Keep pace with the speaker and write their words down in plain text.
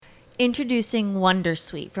Introducing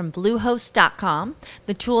Wondersuite from Bluehost.com,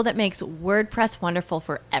 the tool that makes WordPress wonderful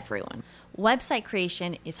for everyone. Website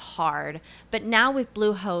creation is hard, but now with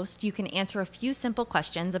Bluehost, you can answer a few simple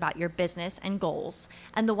questions about your business and goals,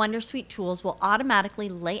 and the Wondersuite tools will automatically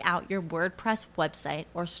lay out your WordPress website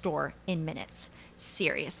or store in minutes.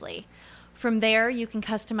 Seriously. From there, you can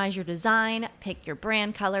customize your design, pick your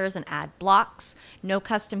brand colors, and add blocks. No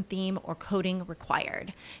custom theme or coding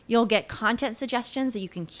required. You'll get content suggestions that you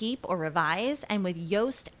can keep or revise, and with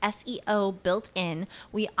Yoast SEO built in,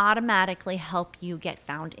 we automatically help you get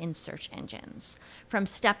found in search engines. From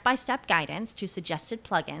step-by-step guidance to suggested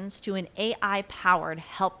plugins to an AI-powered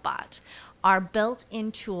help bot, our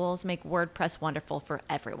built-in tools make WordPress wonderful for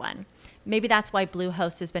everyone. Maybe that's why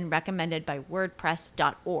Bluehost has been recommended by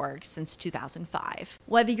WordPress.org since 2005.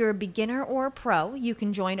 Whether you're a beginner or a pro, you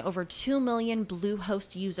can join over 2 million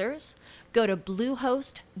Bluehost users. Go to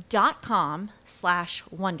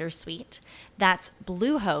bluehost.com/wondersuite. That's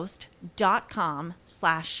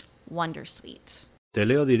bluehost.com/wondersuite. Te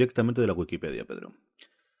leo directamente de la Wikipedia, Pedro.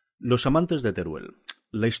 Los amantes de Teruel.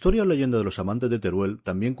 La historia o leyenda de los amantes de Teruel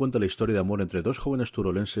también cuenta la historia de amor entre dos jóvenes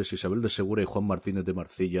turolenses, Isabel de Segura y Juan Martínez de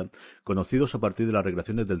Marcilla, conocidos a partir de las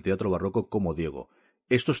recreaciones del teatro barroco como Diego.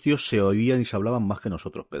 Estos tíos se oían y se hablaban más que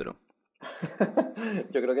nosotros, Pedro.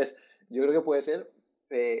 Yo creo que puede ser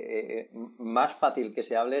más fácil que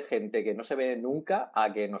se hable gente que no se ve nunca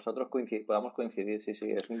a que nosotros podamos coincidir. Sí,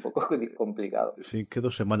 es un poco complicado. Sí, que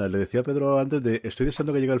 2 semanas. Le decía a Pedro antes estoy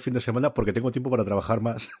deseando que llegue el fin de semana porque tengo tiempo para trabajar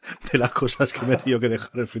más de las cosas que me he tenido que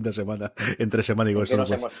dejar el fin de semana, entre semana. Digo, esto no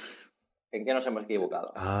puede. ¿En qué nos hemos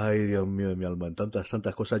equivocado? Ay, Dios mío de mi alma, en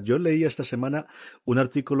tantas cosas. Yo leí esta semana un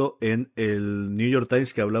artículo en el New York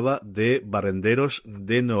Times que hablaba de barrenderos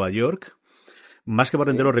de Nueva York. Más que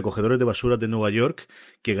barrenderos, recogedores de basura de Nueva York,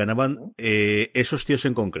 que ganaban esos tíos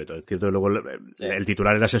en concreto. Es cierto que luego el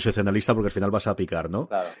titular era sensacionalista porque al final vas a picar, ¿no?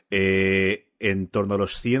 Claro. En torno a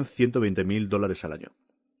los 100-120,000 al año.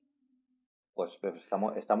 Pues está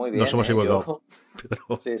muy bien. Nos hemos equivocado.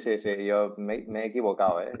 Sí, yo me he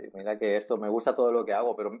equivocado, Mira que esto, me gusta todo lo que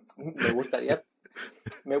hago, pero me gustaría...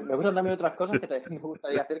 Me gustan también otras cosas que también me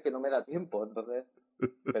gustaría hacer que no me da tiempo, entonces...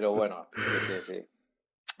 Pero bueno, sí.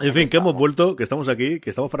 En fin, que hemos vuelto, que estamos aquí, que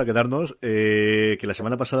estamos para quedarnos, que la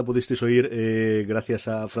semana pasada pudisteis oír, gracias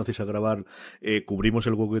a Francis a grabar, cubrimos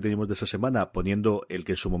el hueco que teníamos de esa semana, poniendo el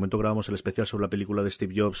que en su momento grabamos el especial sobre la película de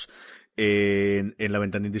Steve Jobs en la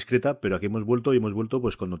ventana indiscreta, pero aquí hemos vuelto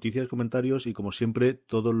pues con noticias, comentarios y como siempre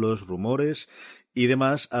todos los rumores y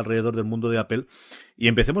demás alrededor del mundo de Apple. Y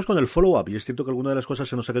empecemos con el follow-up, y es cierto que alguna de las cosas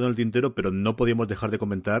se nos ha quedado en el tintero, pero no podíamos dejar de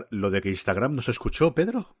comentar lo de que Instagram nos escuchó,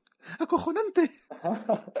 Pedro. ¡Acojonante!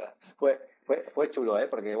 Fue chulo,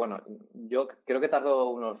 porque bueno, yo creo que tardó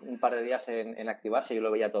un par de días en activarse. Yo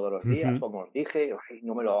lo veía todos los días, como os dije,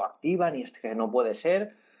 no me lo activan y es que no puede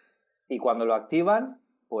ser. Y cuando lo activan,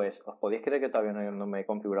 pues os podéis creer que todavía no me he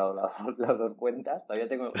configurado las 2 cuentas. Todavía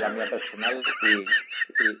tengo la mía personal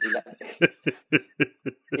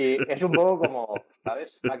y es un poco como,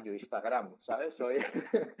 ¿sabes? Fuck you, Instagram, ¿sabes?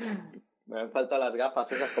 Me han faltado las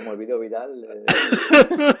gafas esas como el vídeo viral.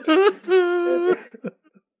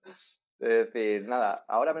 Es decir, nada,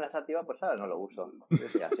 ahora me las activa, pues ahora no lo uso.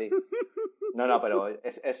 Es así. No, pero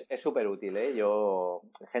es súper útil, Yo,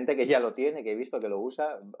 gente que ya lo tiene, que he visto que lo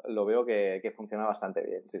usa, lo veo que funciona bastante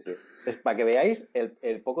bien, sí. Es para que veáis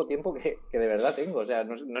el poco tiempo que de verdad tengo, o sea,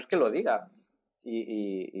 no es que lo diga.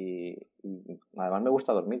 Y además me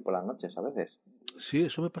gusta dormir por las noches a veces. Sí,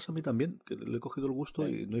 eso me pasa a mí también, que le he cogido el gusto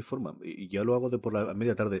y no hay forma. Y ya lo hago de por la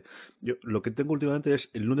media tarde. Yo lo que tengo últimamente es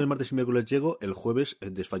el lunes, martes y miércoles llego, el jueves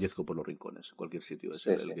desfallezco por los rincones, cualquier sitio es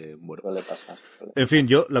el que muero. Suele pasar. En fin,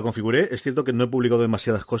 yo la configuré. Es cierto que no he publicado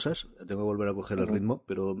demasiadas cosas, tengo que volver a coger el ritmo,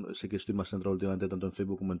 pero sí que estoy más centrado últimamente tanto en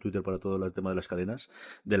Facebook como en Twitter para todo el tema de las cadenas,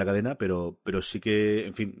 de la cadena, pero sí que,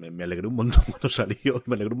 en fin, me alegré un montón cuando salió, y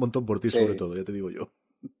me alegré un montón por ti sobre todo, ya te digo yo.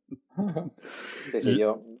 Sí,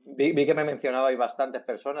 yo vi que me mencionabais bastantes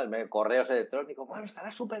personas, correos electrónicos, bueno,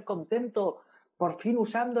 estarás súper contento, por fin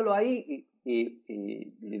usándolo ahí, y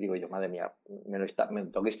digo yo, madre mía, me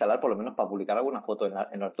tengo que instalar por lo menos para publicar alguna foto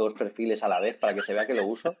en los 2 perfiles a la vez para que se vea que lo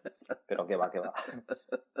uso, pero que va.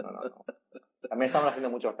 No. También estamos haciendo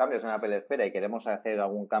muchos cambios en Apple Esfera y queremos hacer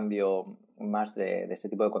algún cambio más de este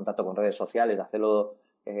tipo de contacto con redes sociales, de hacerlo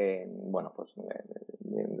de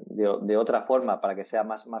otra forma para que sea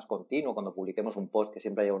más continuo. Cuando publiquemos un post, que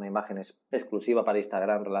siempre haya una imagen exclusiva para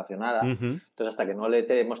Instagram relacionada. Entonces, hasta que no le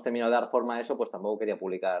hemos terminado de dar forma a eso, pues tampoco quería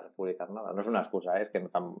publicar nada. No es una excusa, es que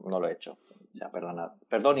no lo he hecho. O sea,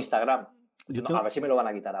 perdón Instagram. A ver si me lo van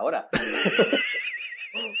a quitar ahora.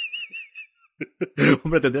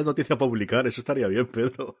 Hombre, tendrías noticia para publicar, eso estaría bien,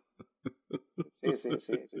 Pedro. Sí.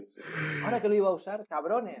 Ahora que lo iba a usar,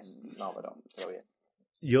 cabrones. No, pero bien.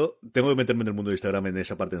 Yo tengo que meterme en el mundo de Instagram en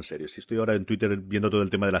esa parte en serio. Si estoy ahora en Twitter viendo todo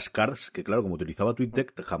el tema de las cards, que claro, como utilizaba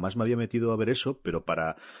TweetDeck, jamás me había metido a ver eso, pero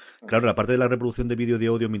claro, la parte de la reproducción de vídeo de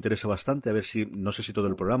audio me interesa bastante, a ver si, no sé si todo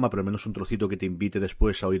el programa, pero al menos un trocito que te invite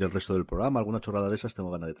después a oír el resto del programa, alguna chorrada de esas,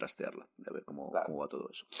 tengo ganas de trastearla, de ver cómo va todo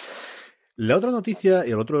eso. La otra noticia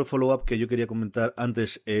y el otro follow-up que yo quería comentar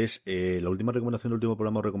antes es la última recomendación del último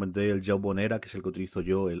programa. Os recomendé el Jawbone, que es el que utilizo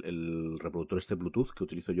yo, el reproductor Bluetooth que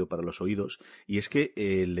utilizo yo para los oídos. Y es que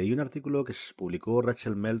leí un artículo que se publicó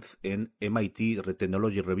Rachel Meltz en MIT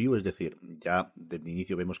Technology Review, es decir, ya de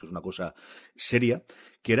inicio vemos que es una cosa seria,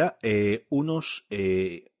 que era ellos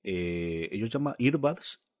llaman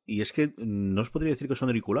earbuds. Y es que no os podría decir que son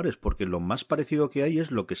auriculares, porque lo más parecido que hay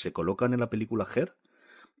es lo que se colocan en la película Her.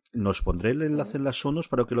 Nos pondré el enlace en las sonos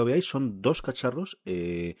para que lo veáis. Son dos cacharros,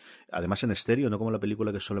 además en estéreo, no como la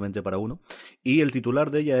película que es solamente para uno. Y el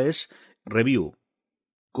titular de ella es Review.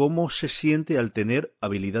 ¿Cómo se siente al tener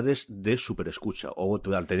habilidades de superescucha? O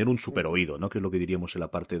al tener un super oído, ¿no? Que es lo que diríamos en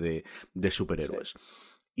la parte de superhéroes. Sí.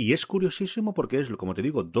 Y es curiosísimo porque es, como te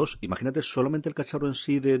digo, imagínate solamente el cacharro en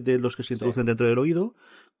sí de los que se introducen dentro del oído,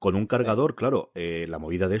 con un cargador, claro, la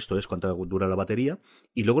movida de esto es cuánta dura la batería,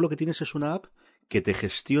 y luego lo que tienes es una app que te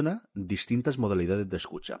gestiona distintas modalidades de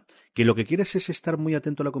escucha. Que lo que quieres es estar muy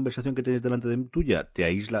atento a la conversación que tienes delante de tuya, te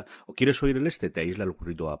aísla, o quieres oír te aísla el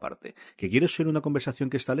ruido aparte. Que quieres oír una conversación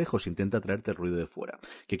que está lejos, intenta traerte el ruido de fuera.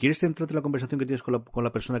 Que quieres centrarte en la conversación que tienes con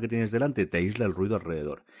la persona que tienes delante, te aísla el ruido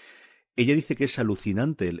alrededor. Ella dice que es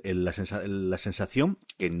alucinante la sensación,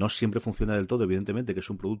 que no siempre funciona del todo, evidentemente, que es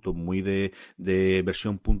un producto muy de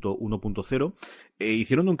versión 1.0.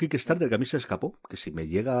 Hicieron un Kickstarter que a mí se escapó, que si me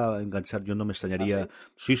llega a enganchar yo no me extrañaría.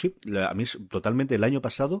 Sí, a mí totalmente el año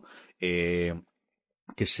pasado.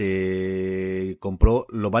 Que se compró,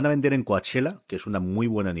 lo van a vender en Coachella, que es una muy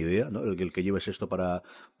buena idea, ¿no? El que lleves esto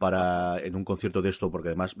para en un concierto de esto, porque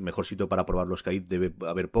además mejor sitio para probarlos que hay debe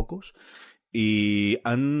haber pocos. Y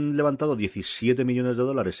han levantado 17 millones de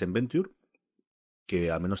dólares en Venture,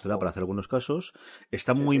 que al menos te da para hacer algunos casos.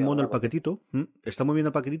 Está muy mono el paquetito. Está muy bien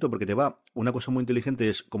el paquetito porque te va, una cosa muy inteligente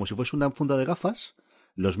es como si fuese una funda de gafas,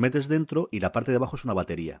 los metes dentro y la parte de abajo es una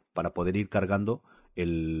batería para poder ir cargando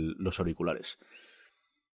los auriculares.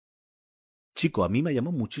 Chico, a mí me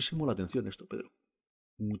llamó muchísimo la atención esto, Pedro.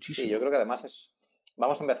 Muchísimo. Sí, yo creo que además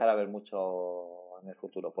vamos a empezar a ver mucho en el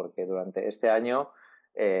futuro, porque durante este año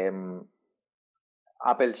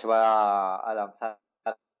Apple se va a lanzar,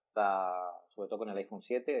 sobre todo con el iPhone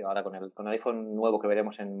 7, ahora con el iPhone nuevo que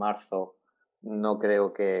veremos en marzo, no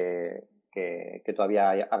creo que todavía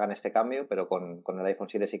hagan este cambio, pero con el iPhone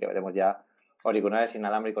 7 sí que veremos ya auriculares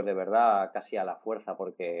inalámbricos de verdad, casi a la fuerza,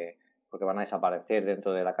 porque van a desaparecer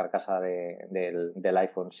dentro de la carcasa del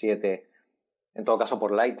iPhone 7. En todo caso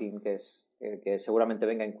por Lighting, que seguramente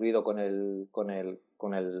venga incluido con el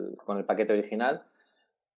paquete original.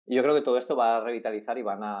 Y yo creo que todo esto va a revitalizar y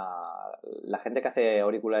la gente que hace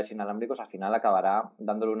auriculares inalámbricos al final acabará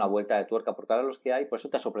dándole una vuelta de tuerca, porque ahora los que hay, por eso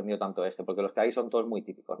te ha sorprendido tanto porque los que hay son todos muy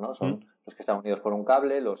típicos, ¿no? Son los que están unidos por un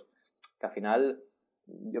cable, los que al final,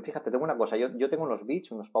 yo fíjate, tengo una cosa, yo tengo unos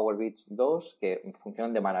Beats, unos Power Beats 2 que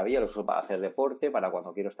funcionan de maravilla, los uso para hacer deporte, para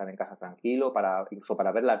cuando quiero estar en casa tranquilo, incluso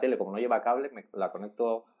para ver la tele, como no lleva cable, la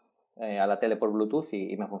conecto a la tele por Bluetooth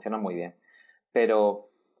y me funciona muy bien. Pero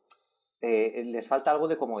les falta algo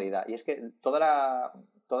de comodidad. Y es que toda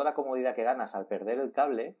la comodidad que ganas al perder el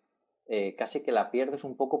cable, casi que la pierdes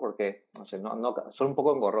un poco porque, no sé, son un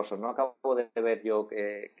poco engorrosos. No acabo de ver yo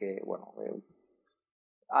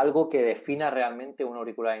algo que defina realmente un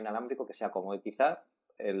auricular inalámbrico que sea cómodo. Y quizá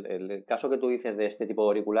el caso que tú dices de este tipo de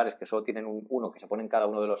auriculares que solo tienen uno que se pone en cada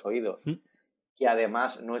uno de los oídos, que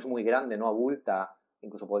además no es muy grande, no abulta,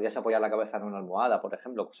 incluso podrías apoyar la cabeza en una almohada, por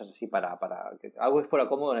ejemplo, cosas así para algo que fuera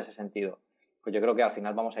cómodo en ese sentido. Pues yo creo que al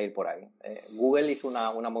final vamos a ir por ahí. Google hizo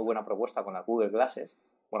una muy buena propuesta con las Google Glasses.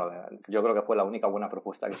 Bueno, yo creo que fue la única buena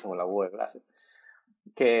propuesta que hizo con la Google Glasses,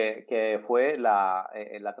 que fue la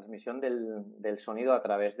transmisión del sonido a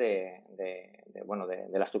través de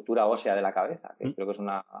la estructura ósea de la cabeza, que creo que es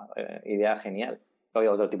una idea genial. Hay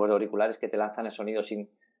otro tipo de auriculares que te lanzan el sonido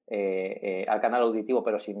al canal auditivo,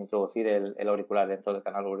 pero sin introducir el auricular dentro del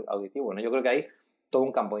canal auditivo. Bueno, yo creo que hay todo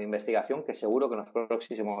un campo de investigación que seguro que en los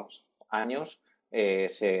próximos años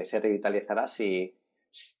se revitalizará si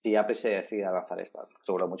Apple se decide a lanzar esto.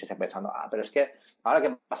 Seguro muchos están pensando, pero es que, ¿ahora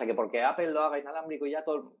qué pasa? ¿Que porque Apple lo haga inalámbrico y ya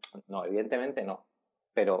todo? No, evidentemente no.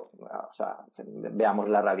 Pero, o sea, veamos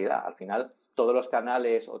la realidad. Al final, todos los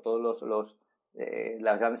canales o todos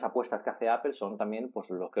las grandes apuestas que hace Apple son también pues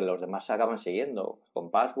los que los demás se acaban siguiendo,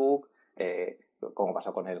 con Passbook, como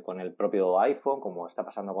pasó con el propio iPhone, como está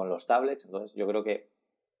pasando con los tablets. Entonces, yo creo que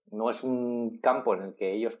no es un campo en el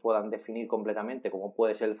que ellos puedan definir completamente cómo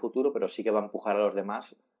puede ser el futuro, pero sí que va a empujar a los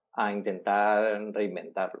demás a intentar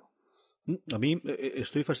reinventarlo. A mí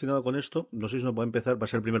estoy fascinado con esto. No sé si nos va a empezar, va a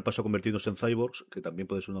ser el primer paso a convertirnos en cyborgs, que también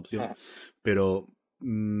puede ser una opción, pero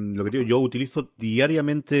lo que digo, yo utilizo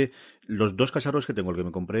diariamente los dos cacharros que tengo, el que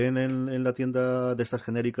me compré en la tienda de estas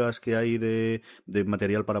genéricas que hay de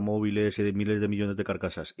material para móviles y de miles de millones de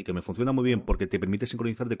carcasas, y que me funciona muy bien porque te permite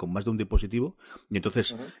sincronizarte con más de un dispositivo, y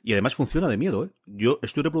entonces, y además funciona de miedo, ¿eh? Yo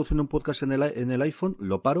estoy reproduciendo un podcast en el iPhone,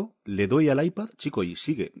 lo paro, le doy al iPad, chico, y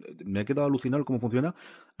sigue. Me he quedado alucinado cómo funciona,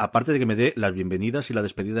 aparte de que me dé las bienvenidas y la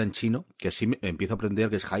despedida en chino, que así empiezo a aprender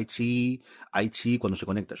que es Hai Chi, Ai Chi cuando se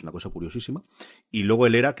conecta, es una cosa curiosísima. Y luego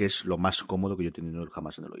el ERA, que es lo más cómodo que yo he tenido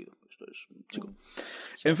jamás en el oído. Esto es, chico.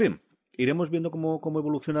 En fin, iremos viendo cómo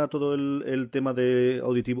evoluciona todo el tema de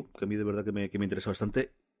auditivo, que a mí de verdad que me interesa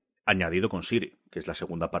bastante, añadido con Siri, que es la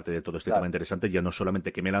segunda parte de todo este tema interesante, ya no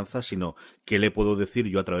solamente qué me lanza, sino qué le puedo decir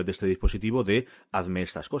yo a través de este dispositivo de hazme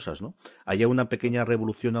estas cosas, ¿no? Hay una pequeña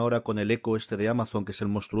revolución ahora con el Echo este de Amazon, que es el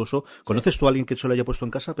monstruoso. ¿Conoces tú a alguien que se lo haya puesto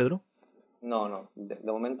en casa, Pedro? No, de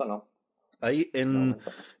momento no. Ahí De momento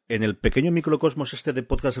no. en el pequeño microcosmos este de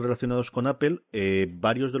podcasts relacionados con Apple,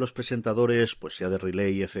 varios de los presentadores, pues sea de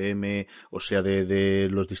Relay FM o sea de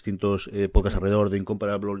los distintos podcasts alrededor de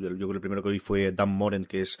Incomparable, yo creo que el primero que vi fue Dan Moren,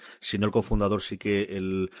 que es, si no el cofundador, sí que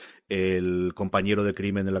el compañero de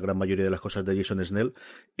crimen en la gran mayoría de las cosas de Jason Snell,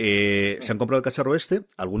 se han comprado el cacharro este,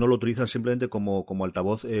 algunos lo utilizan simplemente como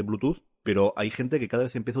altavoz Bluetooth, pero hay gente que cada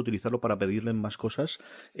vez empieza a utilizarlo para pedirle más cosas.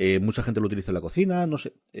 Mucha gente lo utiliza en la cocina, no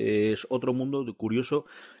sé, es otro mundo curioso,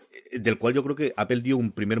 del cual yo creo que Apple dio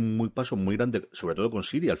un primer muy paso muy grande, sobre todo con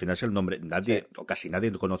Siri. Al final es el nombre, nadie o casi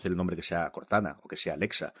nadie conoce el nombre que sea Cortana o que sea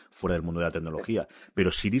Alexa fuera del mundo de la tecnología,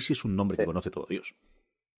 pero Siri sí es un nombre que conoce todo Dios.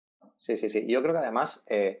 Sí. Yo creo que además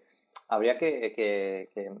habría que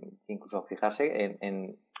incluso fijarse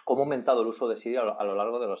en cómo ha aumentado el uso de Siri a lo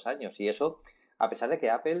largo de los años. Y eso, a pesar de que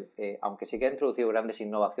Apple, aunque sí que ha introducido grandes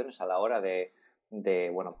innovaciones a la hora de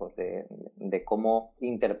cómo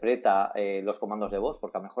interpreta los comandos de voz,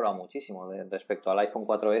 porque ha mejorado muchísimo respecto al iPhone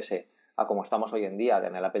 4S a como estamos hoy en día,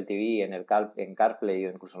 en el Apple TV, en CarPlay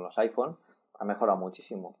o incluso en los iPhone, ha mejorado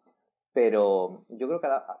muchísimo. Pero yo creo que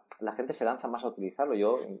la gente se lanza más a utilizarlo.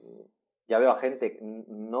 Yo ya veo a gente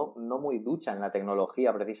no muy ducha en la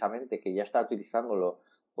tecnología precisamente, que ya está utilizándolo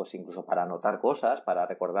pues incluso para anotar cosas, para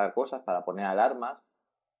recordar cosas, para poner alarmas,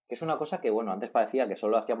 que es una cosa que, bueno, antes parecía que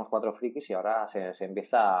solo hacíamos 4 frikis y ahora se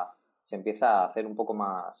empieza a hacer un poco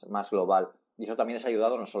más global. Y eso también les ha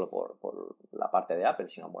ayudado no solo por la parte de Apple,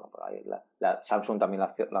 sino, bueno, por ahí Samsung también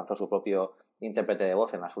lanzó su propio intérprete de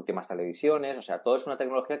voz en las últimas televisiones. O sea, todo es una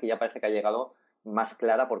tecnología que ya parece que ha llegado más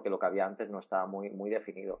clara porque lo que había antes no estaba muy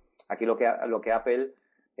definido. Aquí lo que Apple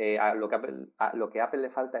le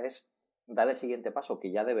falta es dar el siguiente paso,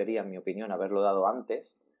 que ya debería, en mi opinión, haberlo dado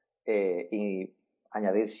antes, y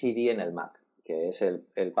añadir Siri en el Mac, que es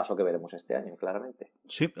el paso que veremos este año, claramente.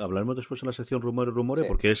 Sí, hablaremos después en la sección Rumore, Sí.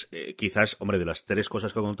 porque es quizás, hombre, de las tres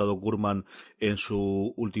cosas que ha contado Gurman en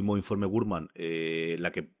su último informe Gurman,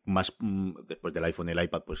 la que más, después del iPhone y el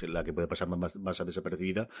iPad, pues la que puede pasar más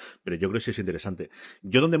desapercibida, pero yo creo que sí es interesante.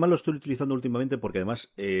 Yo donde más lo estoy utilizando últimamente, porque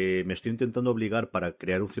además me estoy intentando obligar para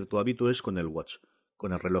crear un cierto hábito, es con el watch,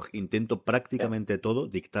 con el reloj. Intento prácticamente todo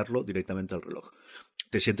dictarlo directamente al reloj.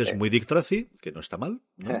 Te sientes muy Dick Tracy, que no está mal,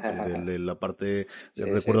 ¿no? De la parte,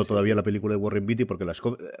 recuerdo todavía la película de Warren Beatty, porque las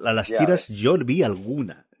Ya tiras, ves. yo vi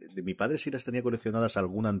alguna. De mi padre sí las tenía coleccionadas,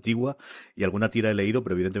 alguna antigua y alguna tira he leído,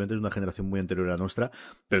 pero evidentemente es una generación muy anterior a la nuestra.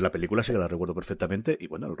 Pero la película sí que la recuerdo perfectamente. Y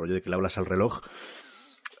bueno, el rollo de que le hablas al reloj,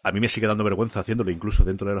 a mí me sigue dando vergüenza haciéndolo incluso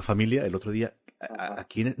dentro de la familia. El otro día,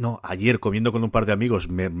 ayer comiendo con un par de amigos,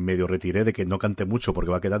 me medio retiré de que no cante mucho porque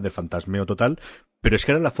va a quedar de fantasmeo total, pero es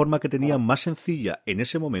que era la forma que tenía más sencilla en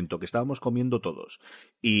ese momento que estábamos comiendo todos.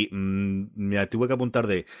 Y me tuve que apuntar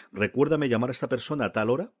de, recuérdame llamar a esta persona a tal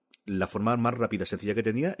hora. La forma más rápida, sencilla que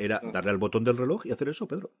tenía era darle al botón del reloj y hacer eso,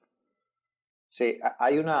 Pedro. Sí,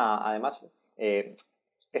 además,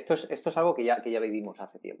 esto es algo que ya vivimos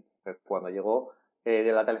hace tiempo. Cuando llegó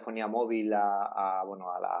de la telefonía móvil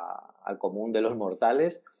al común de los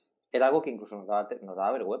mortales, era algo que incluso nos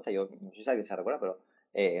daba vergüenza. Yo no sé si alguien se recuerda, pero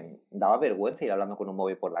daba vergüenza ir hablando con un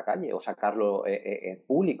móvil por la calle o sacarlo en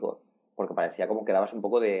público, porque parecía como que dabas un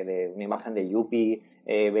poco de una imagen de yuppie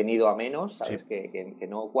venido a menos, ¿sabes? Sí. Que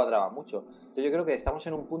no cuadraba mucho. Entonces yo creo que estamos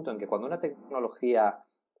en un punto en que cuando una tecnología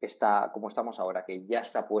está como estamos ahora, que ya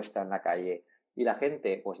está puesta en la calle y la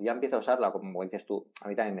gente pues ya empieza a usarla, como dices tú, a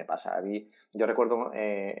mí también me pasa. Yo recuerdo,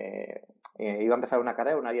 iba a empezar una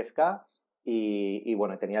carrera, una 10K, y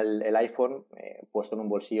bueno, tenía el iPhone puesto en un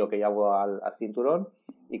bolsillo que llevo al cinturón,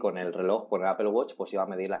 y con el reloj, con el Apple Watch, pues iba a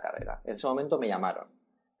medir la carrera. En ese momento me llamaron.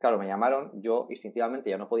 Claro, me llamaron, yo instintivamente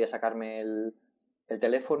ya no podía sacarme el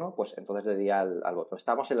teléfono, pues entonces le di al botón.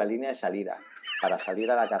 Estamos en la línea de salida, para salir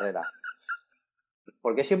a la carrera.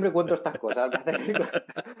 ¿Por qué siempre cuento estas cosas?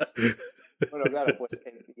 Bueno, claro, pues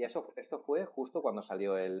y esto fue justo cuando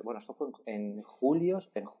salió bueno, esto fue en junio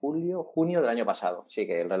del año pasado. Sí,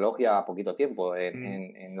 que el reloj ya poquito tiempo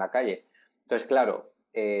en la calle. Entonces, claro,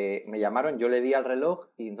 me llamaron, yo le di al reloj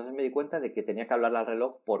y entonces me di cuenta de que tenía que hablarle al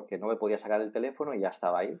reloj porque no me podía sacar el teléfono y ya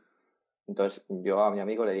estaba ahí. Entonces yo a mi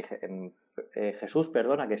amigo le dije, Jesús,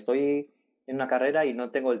 perdona, que estoy en una carrera y no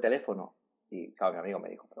tengo el teléfono. Y claro, mi amigo me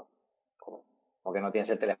dijo, pero ¿cómo? ¿Por qué no tienes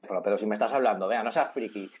el teléfono? Pero si me estás hablando, vea, no seas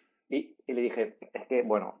friki. Y le dije, es que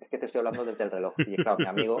te estoy hablando desde el reloj. Y claro, mi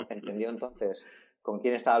amigo entendió entonces con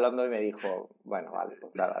quién estaba hablando y me dijo, bueno, vale,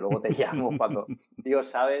 pues nada, luego te llamo cuando Dios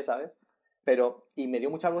sabe, ¿sabes? Y me dio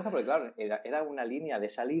mucha vergüenza porque, claro, era una línea de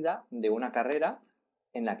salida de una carrera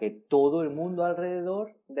en la que todo el mundo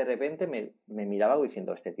alrededor de repente me miraba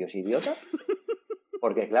diciendo, ¿este tío es idiota?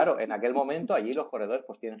 Porque, claro, en aquel momento allí los corredores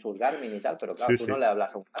pues tienen sus Garmin y tal, pero claro, tú no le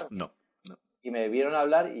hablas a un Garmin. No. Y me vieron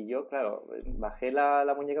hablar y yo, claro, bajé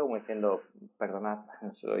la muñeca como diciendo, perdonad,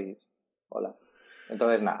 hola.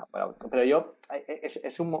 Entonces, nada, bueno, pero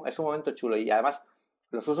es un momento chulo y además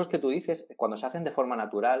los usos que tú dices, cuando se hacen de forma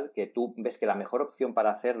natural, que tú ves que la mejor opción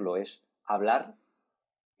para hacerlo es hablar,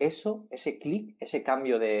 ese clic, ese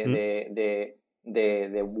cambio de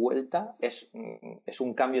vuelta es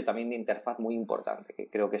un cambio también de interfaz muy importante que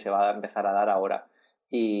creo que se va a empezar a dar ahora.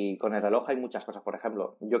 Y con el reloj hay muchas cosas. Por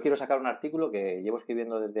ejemplo, yo quiero sacar un artículo que llevo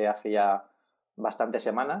escribiendo desde hace ya bastantes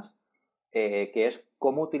semanas, que es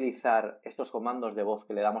cómo utilizar estos comandos de voz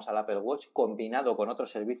que le damos al Apple Watch combinado con otro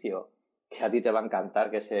servicio que a ti te va a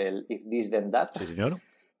encantar, que es el If This Then That. Sí, señor.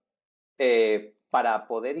 Para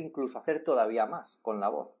poder incluso hacer todavía más con la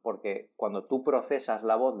voz, porque cuando tú procesas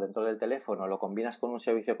la voz dentro del teléfono, lo combinas con un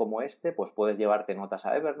servicio como este, pues puedes llevarte notas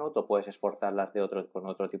a Evernote o puedes exportarlas con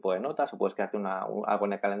otro tipo de notas o puedes crearte algo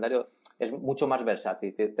en el calendario. Es mucho más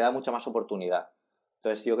versátil, te da mucha más oportunidad.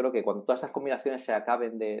 Entonces yo creo que cuando todas estas combinaciones se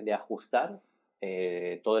acaben de ajustar,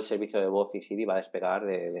 todo el servicio de voz y Siri va a despegar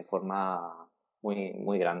de forma muy,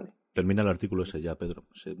 muy grande. Termina el artículo ese ya, Pedro.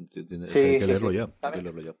 Hay que leerlo ya.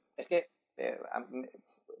 Es que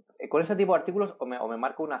con ese tipo de artículos o me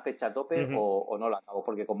marco una fecha a tope o no lo acabo,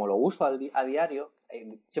 porque como lo uso a diario,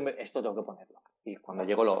 siempre esto tengo que ponerlo. Y cuando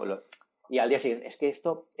llego y al día siguiente, es que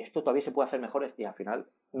esto todavía se puede hacer mejor y al final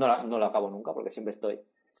no lo acabo nunca porque siempre estoy.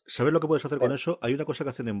 ¿Sabes lo que puedes hacer con eso? Hay una cosa que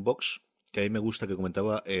hacen en Vox que a mí me gusta, que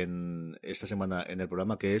comentaba esta semana en el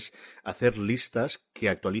programa, que es hacer listas que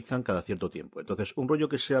actualizan cada cierto tiempo. Entonces, un rollo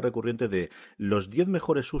que sea recurrente de los 10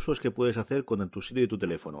 mejores usos que puedes hacer con tu Siri y tu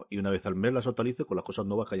teléfono. Y una vez al mes las actualice con las cosas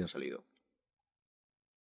nuevas que hayan salido.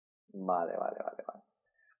 Vale.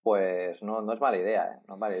 Pues no es mala idea,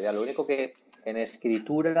 No es mala idea. Lo único que en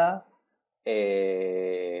escritura,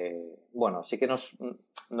 bueno, sí que nos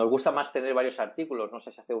gusta más tener varios artículos, no sé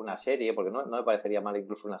si hacer una serie, porque no me parecería mal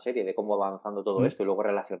incluso una serie de cómo va avanzando todo esto y luego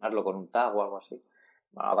relacionarlo con un tag o algo así.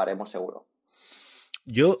 Bueno, lo haremos seguro.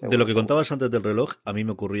 Yo, de lo que contabas antes del reloj, a mí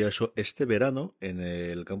me ocurría eso este verano en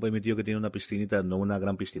el campo de mi tío, que tiene una piscinita, no una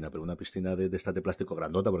gran piscina, pero una piscina de esta de plástico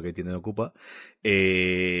grandota, porque ahí tiene ocupa.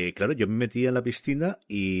 Claro, yo me metía en la piscina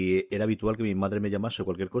y era habitual que mi madre me llamase o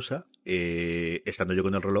cualquier cosa, estando yo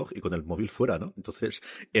con el reloj y con el móvil fuera, ¿no? Entonces,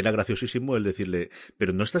 era graciosísimo el decirle,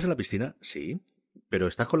 ¿pero no estás en la piscina? Sí. ¿Pero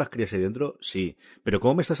estás con las crías ahí dentro? Sí. ¿Pero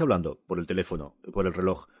cómo me estás hablando? Por el teléfono, por el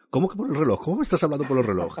reloj. ¿Cómo que por el reloj? ¿Cómo me estás hablando por el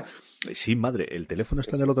reloj? Sí, madre, el teléfono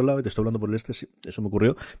está en el otro lado y te estoy hablando por el este. Sí, eso me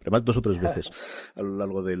ocurrió, pero más 2 o 3 veces a lo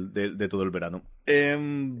largo de todo el verano.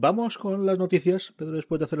 Vamos con las noticias, Pedro,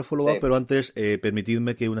 después de hacer el follow-up, pero antes,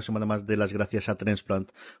 permitidme que una semana más dé las gracias a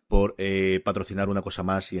Transplant por patrocinar Una Cosa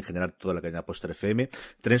Más y en general toda la cadena Poster FM.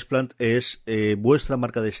 Transplant es vuestra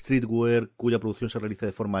marca de streetwear cuya producción se realiza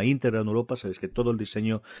de forma íntegra en Europa. Sabéis que todo el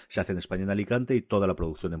diseño se hace en España, en Alicante, y toda la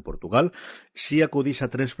producción en Portugal. Si acudís a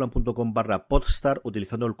transplant.com/podstar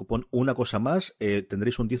utilizando el cupón Una Cosa Más,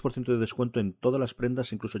 tendréis un 10% de descuento en todas las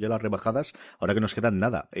prendas, incluso ya las rebajadas, ahora que nos quedan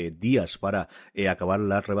días para acabar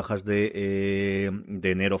las rebajas de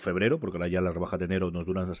enero-febrero, porque ahora ya las rebajas de enero nos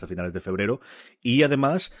duran hasta finales de febrero, y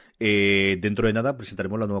además dentro de nada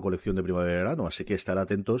presentaremos la nueva colección de primavera-verano, así que estar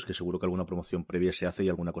atentos, que seguro que alguna promoción previa se hace y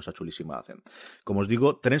alguna cosa chulísima hacen. Como os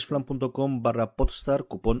digo, transplant.com/podstar,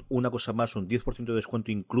 cupón Una Cosa Más, un 10% de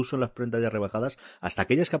descuento incluso en las prendas ya rebajadas, hasta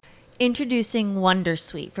aquellas que... Introducing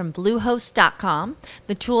Wondersuite from Bluehost.com,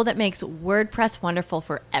 the tool that makes WordPress wonderful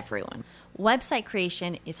for everyone. Website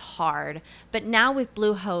creation is hard, but now with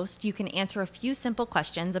Bluehost, you can answer a few simple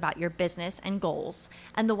questions about your business and goals,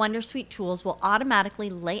 and the Wondersuite tools will automatically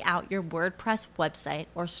lay out your WordPress website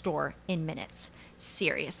or store in minutes.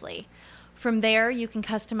 Seriously. From there, you can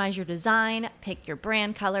customize your design, pick your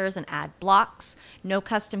brand colors, and add blocks. No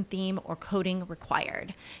custom theme or coding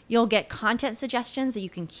required. You'll get content suggestions that you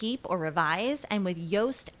can keep or revise, and with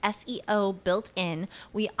Yoast SEO built in,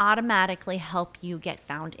 we automatically help you get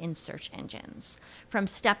found in search engines. From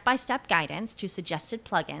step-by-step guidance to suggested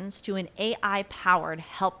plugins to an AI-powered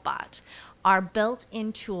help bot, our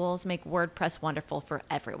built-in tools make WordPress wonderful for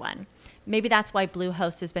everyone. Maybe that's why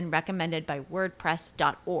Bluehost has been recommended by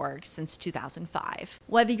WordPress.org since 2005.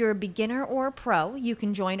 Whether you're a beginner or a pro, you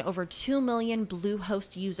can join over 2 million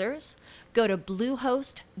Bluehost users. Go to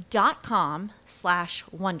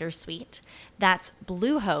bluehost.com/wondersuite. That's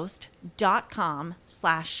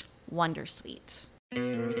bluehost.com/wondersuite.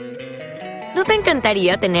 ¿No te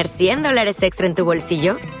encantaría tener $100 extra en tu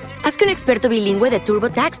bolsillo? Haz que un experto bilingüe de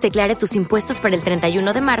TurboTax declare tus impuestos para el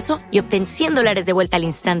 31 de marzo y obtén $100 de vuelta al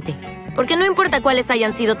instante. Porque no importa cuáles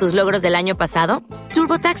hayan sido tus logros del año pasado,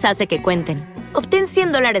 TurboTax hace que cuenten. Obtén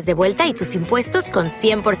 $100 de vuelta y tus impuestos con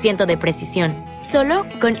 100% de precisión. Solo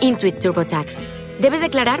con Intuit TurboTax. Debes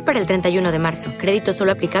declarar para el 31 de marzo. Crédito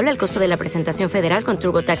solo aplicable al costo de la presentación federal con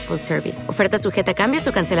TurboTax Full Service. Oferta sujeta a cambios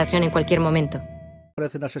o cancelación en cualquier momento.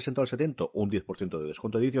 Aparecen al 60 o al 70, un 10% de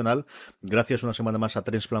descuento adicional. Gracias una semana más a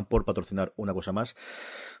Transplant por patrocinar una cosa más.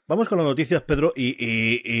 Vamos con las noticias, Pedro.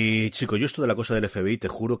 Chico, yo esto de la cosa del FBI, te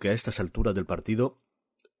juro que a estas alturas del partido,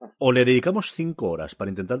 o le dedicamos 5 horas para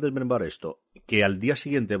intentar desmembrar esto, que al día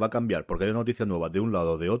siguiente va a cambiar porque hay una noticia nueva de un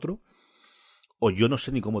lado o de otro, o yo no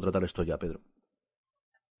sé ni cómo tratar esto ya, Pedro.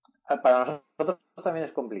 Para nosotros también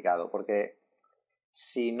es complicado, porque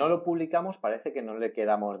si no lo publicamos parece que no le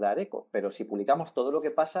queramos dar eco, pero si publicamos todo lo que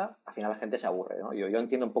pasa, al final la gente se aburre, ¿no? Yo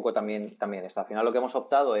entiendo un poco también esto. Al final lo que hemos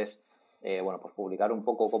optado es, pues publicar un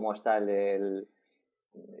poco cómo está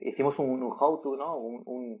hicimos un how-to, ¿no?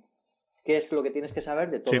 ¿Qué es lo que tienes que saber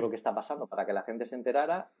de todo lo que está pasando para que la gente se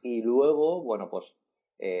enterara? Y luego, pues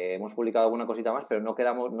hemos publicado alguna cosita más, pero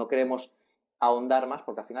no queremos ahondar más,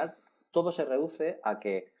 porque al final todo se reduce a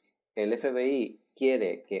que el FBI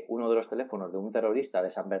quiere que uno de los teléfonos de un terrorista de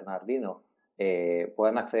San Bernardino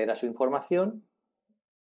puedan acceder a su información,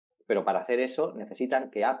 pero para hacer eso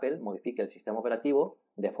necesitan que Apple modifique el sistema operativo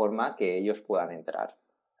de forma que ellos puedan entrar.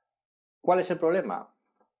 ¿Cuál es el problema?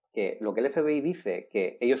 Que lo que el FBI dice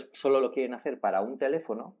que ellos solo lo quieren hacer para un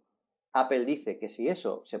teléfono, Apple dice que si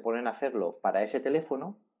eso se ponen a hacerlo para ese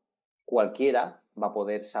teléfono, cualquiera va a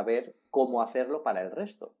poder saber cómo hacerlo para el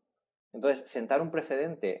resto. Entonces, sentar un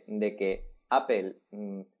precedente de que Apple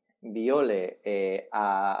viole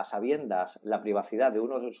a sabiendas la privacidad de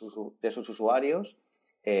uno de sus usuarios,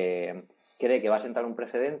 cree que va a sentar un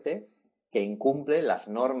precedente que incumple las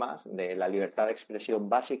normas de la libertad de expresión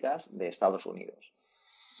básicas de Estados Unidos.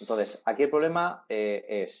 Entonces, aquí el problema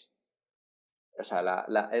es, o sea,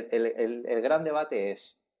 el gran debate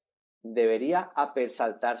es, ¿debería Apple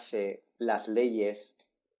saltarse las leyes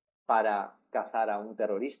para cazar a un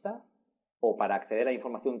terrorista o para acceder a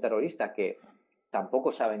información terrorista que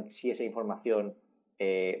tampoco saben si esa información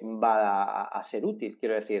va a ser útil?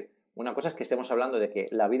 Quiero decir, una cosa es que estemos hablando de que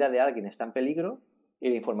la vida de alguien está en peligro y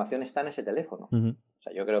la información está en ese teléfono. Uh-huh. O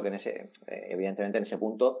sea, yo creo que evidentemente en ese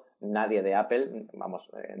punto nadie de Apple,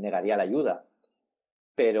 negaría la ayuda.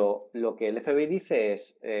 Pero lo que el FBI dice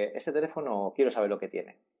es, este teléfono quiero saber lo que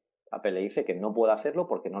tiene. Apple le dice que no puede hacerlo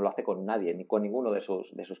porque no lo hace con nadie, ni con ninguno de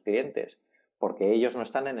sus clientes, porque ellos no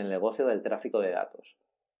están en el negocio del tráfico de datos.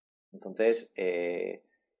 Entonces, ¿qué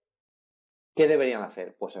deberían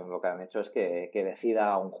hacer? Pues lo que han hecho es que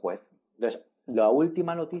decida un juez. Entonces, la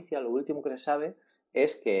última noticia, lo último que se sabe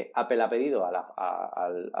es que Apple ha pedido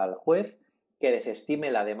al juez que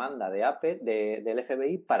desestime la demanda de Apple, del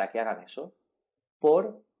FBI, para que hagan eso,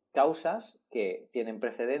 por causas que tienen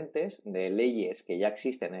precedentes de leyes que ya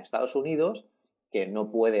existen en Estados Unidos, que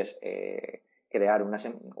no puedes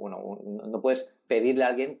no puedes pedirle a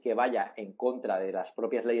alguien que vaya en contra de las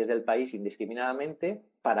propias leyes del país indiscriminadamente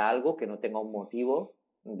para algo que no tenga un motivo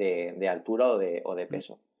de altura o de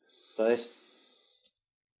peso. Entonces,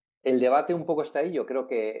 el debate un poco está ahí. Yo creo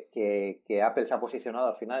que Apple se ha posicionado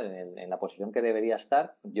al final en la posición que debería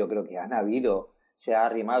estar. Yo creo que se ha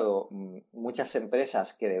arrimado muchas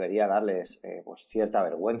empresas que debería darles pues cierta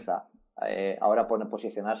vergüenza ahora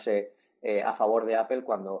posicionarse a favor de Apple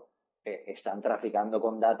cuando están traficando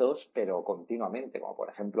con datos, pero continuamente, como por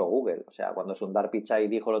ejemplo Google. O sea, cuando Sundar Pichai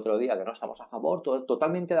dijo el otro día que no estamos a favor,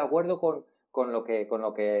 totalmente de acuerdo con lo que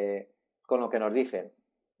nos dicen.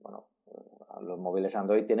 Bueno, los móviles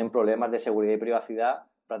Android tienen problemas de seguridad y privacidad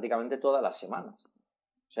prácticamente todas las semanas.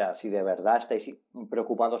 O sea, si de verdad estáis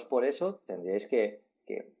preocupados por eso, tendríais que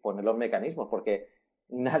poner los mecanismos, porque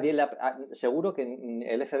seguro que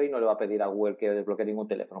el FBI no le va a pedir a Google que desbloquee ningún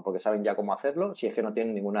teléfono, porque saben ya cómo hacerlo, si es que no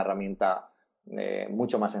tienen ninguna herramienta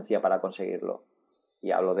mucho más sencilla para conseguirlo.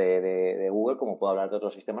 Y hablo de Google, como puedo hablar de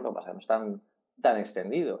otros sistemas, lo que pasa es que no están tan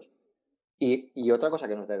extendidos. Y otra cosa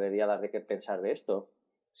que nos debería dar de qué pensar de esto,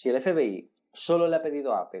 si el FBI solo le ha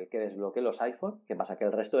pedido a Apple que desbloquee los iPhone, ¿qué pasa? Que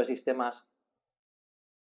el resto de sistemas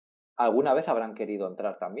alguna vez habrán querido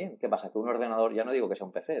entrar también. ¿Qué pasa? Que un ordenador, ya no digo que sea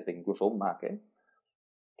un PC, incluso un Mac,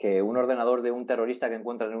 que un ordenador de un terrorista que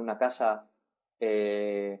encuentran en una casa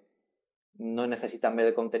no necesitan ver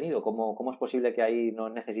el contenido. ¿Cómo es posible que ahí no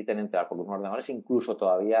necesiten entrar? Porque un ordenador es incluso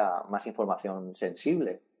todavía más información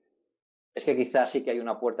sensible. Es que quizás sí que hay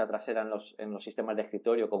una puerta trasera en los sistemas de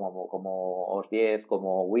escritorio como OS 10,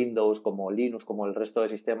 como Windows, como Linux, como el resto de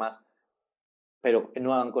sistemas, pero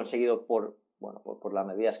no han conseguido por las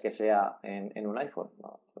medidas que sea en un iPhone.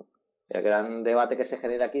 No. El gran debate que se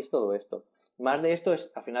genera aquí es todo esto. Más de esto es,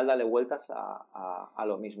 al final, darle vueltas a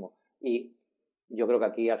lo mismo. Y yo creo que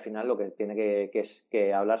aquí, al final, lo que tiene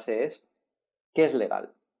que hablarse es ¿qué es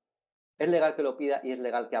legal? ¿Es legal que lo pida y es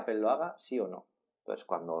legal que Apple lo haga? ¿Sí o no? Entonces,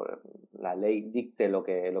 cuando la ley dicte lo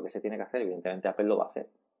que se tiene que hacer, evidentemente Apple lo va a hacer.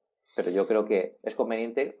 Pero yo creo que es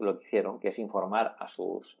conveniente lo que hicieron, que es informar a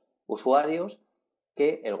sus usuarios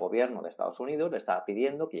que el gobierno de Estados Unidos le estaba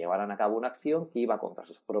pidiendo que llevaran a cabo una acción que iba contra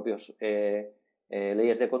sus propios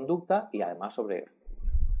leyes de conducta y además sobre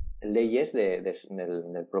leyes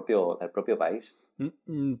del propio país.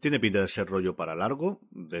 Tiene pinta de ser rollo para largo,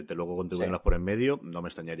 desde luego con tribunales por en medio. No me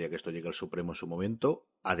extrañaría que esto llegue al Supremo en su momento,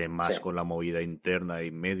 además con la movida interna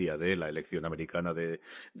y media de la elección americana de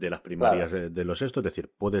las primarias de los estos, es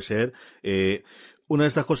decir, puede ser una de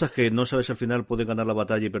estas cosas que no sabes al final puede ganar la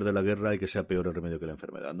batalla y perder la guerra y que sea peor el remedio que la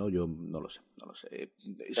enfermedad, ¿no? Yo no lo sé.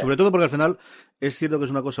 Sobre todo porque al final es cierto que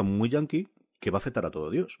es una cosa muy yankee que va a afectar a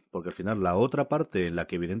todo Dios, porque al final la otra parte en la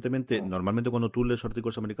que evidentemente normalmente cuando tú lees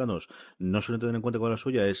artículos americanos no suelen tener en cuenta cuál es la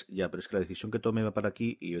suya es pero es que la decisión que tome va para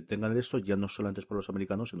aquí y tengan esto ya no solamente es para los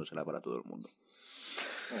americanos sino será para todo el mundo.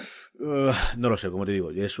 No lo sé, como te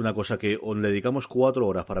digo, es una cosa que o le dedicamos 4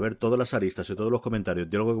 horas para ver todas las aristas y todos los comentarios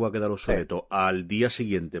de algo que va a quedar obsoleto al día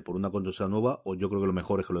siguiente por una controversia nueva, o yo creo que lo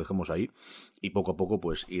mejor es que lo dejemos ahí y poco a poco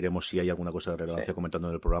pues iremos si hay alguna cosa de relevancia comentando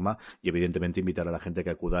en el programa y evidentemente invitar a la gente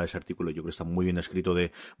que acuda a ese artículo. Yo creo que está muy bien escrito,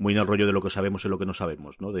 muy en el rollo de lo que sabemos y lo que no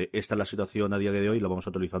sabemos, ¿no? De esta es la situación a día de hoy, lo vamos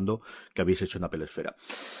actualizando que habéis hecho en Apple Esfera.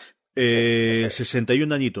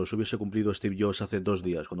 61 añitos hubiese cumplido Steve Jobs hace 2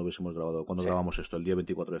 días cuando grabamos esto, el día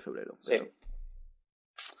 24 de febrero. Sí.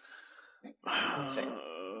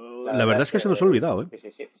 La verdad es que se nos ha olvidado,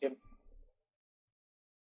 Sí.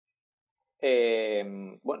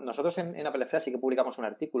 Bueno, nosotros en Apple Esfera sí que publicamos un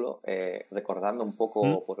artículo recordando un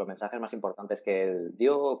poco pues, los mensajes más importantes que él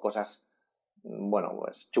dio, cosas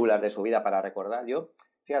pues chulas de su vida para recordar.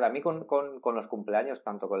 Fíjate, a mí con los cumpleaños,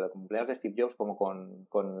 tanto con el cumpleaños de Steve Jobs como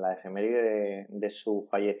con la efeméride de su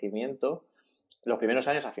fallecimiento, los primeros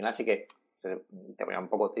años al final sí que te ponía un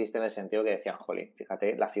poco triste en el sentido que decían, jolín,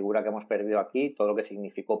 fíjate la figura que hemos perdido aquí, todo lo que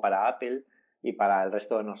significó para Apple y para el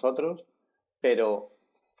resto de nosotros, pero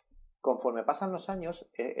conforme pasan los años,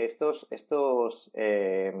 estos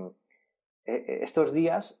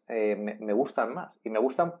días me gustan más y me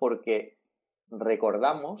gustan porque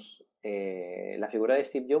recordamos la figura de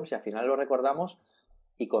Steve Jobs y al final lo recordamos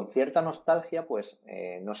y con cierta nostalgia pues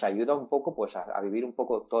nos ayuda un poco pues a vivir un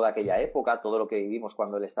poco toda aquella época, todo lo que vivimos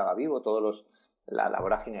cuando él estaba vivo, la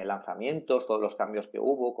vorágine de lanzamientos, todos los cambios que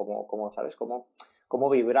hubo, cómo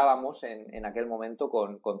vibrábamos en aquel momento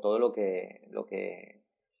con todo lo que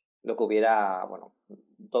hubiera,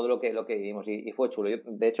 todo lo que vivimos y fue chulo.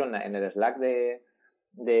 De hecho en el Slack de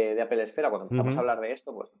Apple Esfera, cuando empezamos a hablar de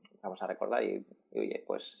esto, pues vamos a recordar y oye,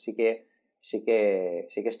 pues sí que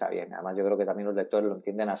está bien. Además yo creo que también los lectores lo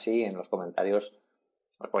entienden así. En los comentarios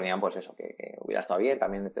nos ponían pues eso, que hubiera estado bien,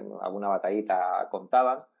 también alguna batallita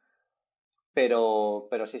contaban, pero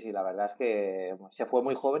sí, la verdad es que se fue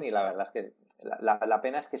muy joven y la verdad es que la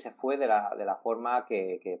pena es que se fue de la forma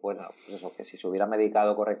que pues eso, que si se hubiera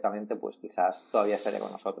medicado correctamente pues quizás todavía estaría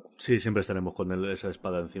con nosotros. Sí, siempre estaremos con esa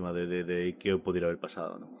espada encima de qué pudiera haber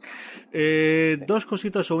pasado, ¿no? 2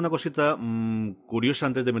 cositas o una cosita curiosa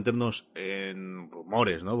antes de meternos en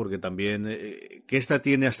rumores, ¿no? Porque también que esta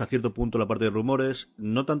tiene hasta cierto punto la parte de rumores,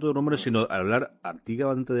 no tanto de rumores, sino hablar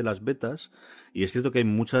activamente de las betas. Y es cierto que hay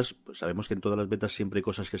muchas, pues sabemos que en todas las betas siempre hay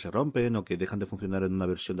cosas que se rompen o que dejan de funcionar en una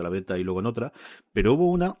versión de la beta y luego en otra, pero hubo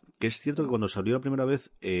una que es cierto que cuando salió la primera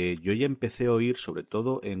vez yo ya empecé a oír, sobre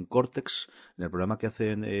todo en Cortex, en el programa que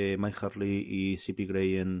hacen Mike Harley y C.P.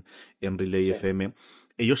 Gray en Relay Sí. FM,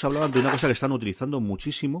 ellos hablaban de una cosa que están utilizando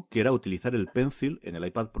muchísimo, que era utilizar el Pencil en el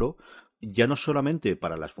iPad Pro, ya no solamente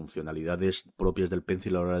para las funcionalidades propias del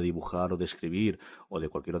Pencil a la hora de dibujar o de escribir o de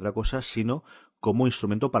cualquier otra cosa, sino como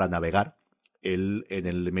instrumento para navegar en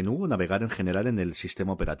el menú, navegar en general en el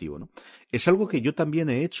sistema operativo, ¿no? Es algo que yo también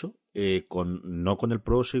he hecho, no con el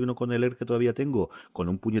Pro, sino con el Air que todavía tengo, con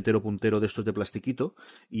un puñetero puntero de estos de plastiquito,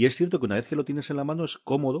 y es cierto que una vez que lo tienes en la mano es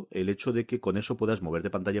cómodo el hecho de que con eso puedas mover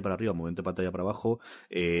de pantalla para arriba, mover de pantalla para abajo,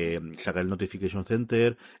 sacar el Notification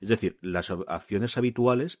Center, es decir, las acciones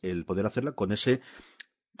habituales, el poder hacerla con ese.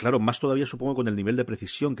 Claro, más todavía supongo con el nivel de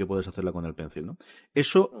precisión que puedes hacerla con el Pencil, ¿no?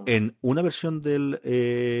 Eso en una versión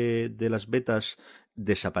de las betas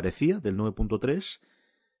desaparecía, del 9.3.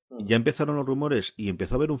 Ya empezaron los rumores y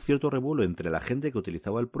empezó a haber un cierto revuelo entre la gente que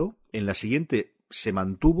utilizaba el Pro. En la siguiente se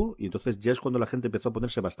mantuvo y entonces ya es cuando la gente empezó a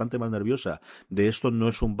ponerse bastante más nerviosa de esto no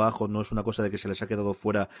es un bajo, no es una cosa de que se les ha quedado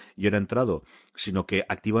fuera y ahora ha entrado, sino que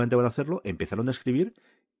activamente van a hacerlo. Empezaron a escribir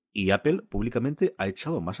y Apple públicamente ha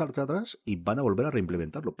echado más atrás y van a volver a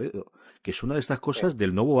reimplementarlo, pero que es una de estas cosas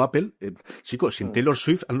del nuevo Apple. Chicos, sin Taylor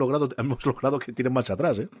Swift hemos logrado que tiren más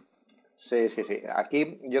atrás, ¿eh? Sí.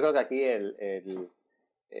 Aquí, yo creo que aquí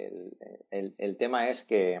el tema es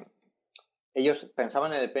que ellos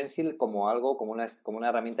pensaban en el Pencil como algo, como una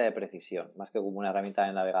herramienta de precisión, más que como una herramienta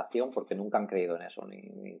de navegación, porque nunca han creído en eso,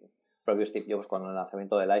 ni propio Steve Jobs con el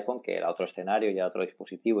lanzamiento del iPhone, que era otro escenario y era otro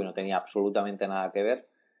dispositivo y no tenía absolutamente nada que ver.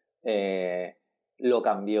 Lo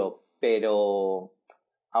cambió, pero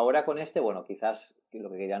ahora con este, bueno, quizás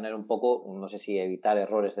lo que querían era un poco, no sé si evitar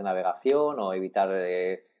errores de navegación o evitar,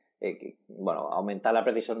 aumentar la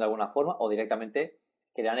precisión de alguna forma o directamente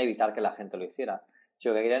querían evitar que la gente lo hiciera. Si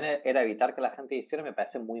lo que querían era evitar que la gente lo hiciera, me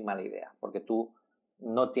parece muy mala idea, porque tú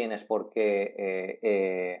no tienes por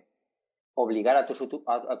qué obligar a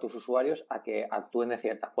tus usuarios a que actúen de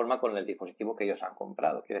cierta forma con el dispositivo que ellos han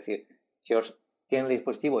comprado. Quiero decir, si os tienen el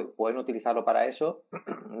dispositivo y pueden utilizarlo para eso,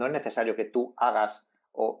 no es necesario que tú hagas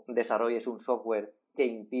o desarrolles un software que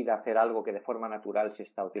impida hacer algo que de forma natural se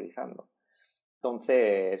está utilizando.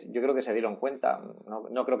 Entonces, yo creo que se dieron cuenta.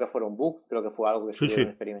 No creo que fuera un bug, creo que fue algo que estuvieron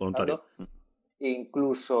experimentando.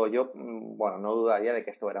 Incluso yo, no dudaría de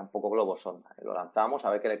que esto era un poco globo sonda. Lo lanzamos a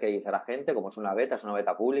ver qué dice la gente, como es una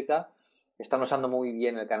beta pública. Están usando muy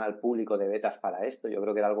bien el canal público de betas para esto. Yo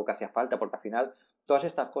creo que era algo que hacía falta, porque al final todas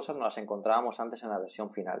estas cosas no las encontrábamos antes en la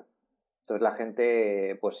versión final. Entonces la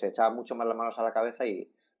gente pues se echaba mucho más las manos a la cabeza y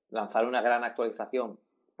lanzar una gran actualización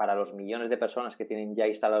para los millones de personas que tienen ya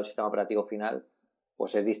instalado el sistema operativo final,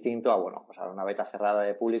 pues es distinto a una beta cerrada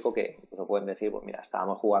de público que incluso pueden decir, pues mira,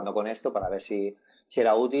 estábamos jugando con esto para ver si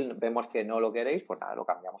era útil, vemos que no lo queréis, pues nada, lo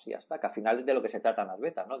cambiamos y ya está. Que al final es de lo que se tratan las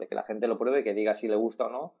betas, ¿no? De que la gente lo pruebe, que diga si le gusta o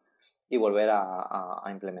no y volver a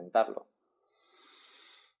implementarlo.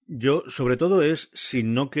 Yo, sobre todo, si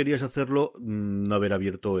no querías hacerlo, no haber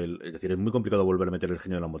abierto es decir, es muy complicado volver a meter el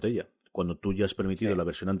genio en la botella. Cuando tú ya has permitido la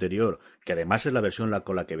versión anterior, que además es la versión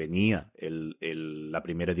con la que venía la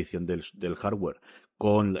primera edición del hardware,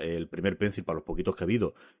 con el primer Pencil para los poquitos que ha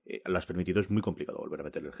habido, lo has permitido, es muy complicado volver a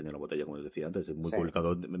meter el genio en la botella, como os decía antes. Es muy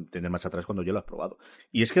complicado tener más atrás cuando ya lo has probado.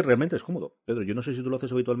 Y es que realmente es cómodo. Pedro, yo no sé si tú lo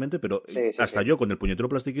haces habitualmente, pero hasta yo con el puñetero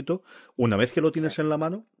plastiquito, una vez que lo tienes en la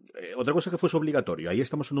mano, otra cosa que fuese obligatorio, ahí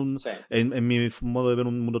estamos en mi modo de ver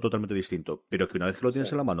un mundo totalmente distinto, pero que una vez que lo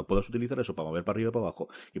tienes en la mano puedas utilizar eso para mover para arriba y para abajo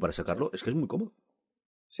y para sacarlo, es que es muy cómodo.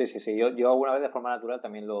 Sí. Yo alguna vez de forma natural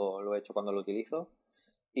también lo he hecho cuando lo utilizo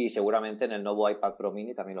y seguramente en el nuevo iPad Pro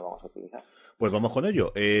Mini también lo vamos a utilizar. Pues vamos con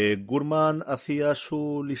ello. Gurman hacía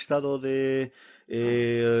su listado de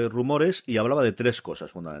rumores y hablaba de 3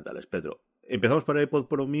 cosas fundamentales. Pedro, empezamos por el iPad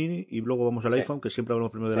Pro Mini y luego vamos al iPhone, que siempre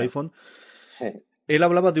hablamos primero del iPhone. Él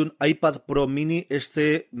hablaba de un iPad Pro Mini,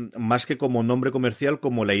 más que como nombre comercial,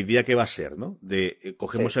 como la idea que va a ser, ¿no?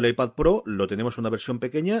 Cogemos el iPad Pro, lo tenemos en una versión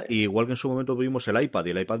pequeña, y igual que en su momento tuvimos el iPad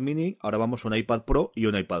y el iPad Mini, ahora vamos a un iPad Pro y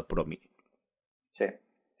un iPad Pro Mini. Sí.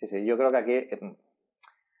 Yo creo que aquí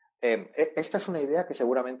esta es una idea que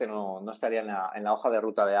seguramente no estaría en la hoja de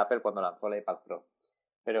ruta de Apple cuando lanzó el iPad Pro.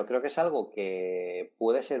 Pero creo que es algo que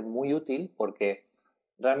puede ser muy útil porque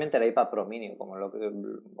realmente el iPad Pro Mini, como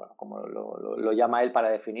lo llama él para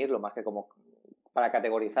definirlo, más que como para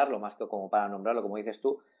categorizarlo, más que como para nombrarlo, como dices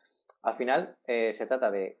tú, al final se trata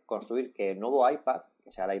de construir que el nuevo iPad,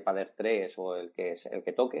 que sea el iPad Air 3 o el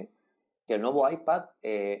que toque, que el nuevo iPad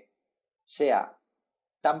sea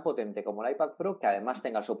tan potente como el iPad Pro, que además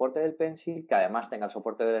tenga el soporte del Pencil, que además tenga el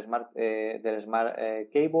soporte del Smart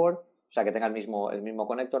Keyboard, o sea, que tenga el mismo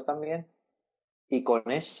conector también, y con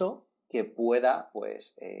eso que pueda,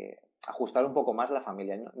 pues, ajustar un poco más la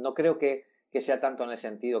familia. No creo que sea tanto en el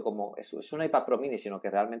sentido como es un iPad Pro Mini, sino que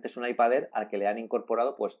realmente es un iPad Air al que le han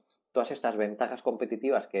incorporado, pues, todas estas ventajas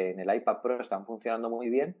competitivas que en el iPad Pro están funcionando muy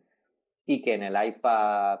bien y que en el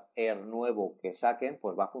iPad Air nuevo que saquen,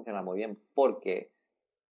 pues va a funcionar muy bien, porque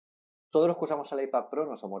todos los que usamos el iPad Pro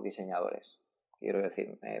no somos diseñadores. Quiero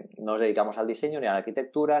decir, no nos dedicamos al diseño ni a la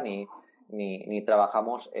arquitectura, ni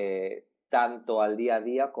trabajamos tanto al día a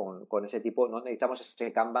día con ese tipo, no necesitamos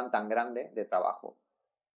ese Kanban tan grande de trabajo.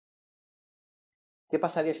 ¿Qué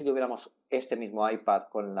pasaría si tuviéramos este mismo iPad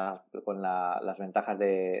con las ventajas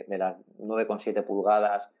de las 9,7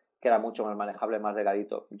 pulgadas, que era mucho más manejable, más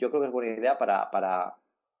delgadito? Yo creo que es buena idea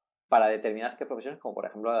para determinadas profesiones, como por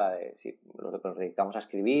ejemplo la de si los que nos dedicamos a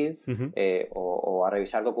escribir o a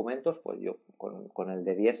revisar documentos, pues yo con el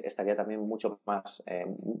de 10 estaría también mucho más,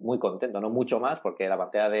 muy contento, no mucho más, porque la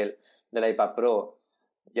pantalla del iPad Pro,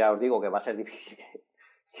 ya os digo que va a ser difícil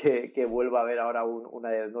que vuelva a ver ahora una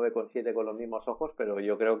de 9,7 con los mismos ojos, pero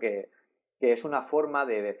yo creo que es una forma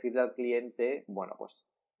de decirle al cliente, bueno, pues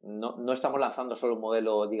no estamos lanzando solo un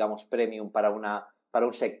modelo, digamos, premium para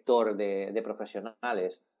un sector de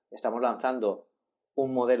profesionales. Estamos lanzando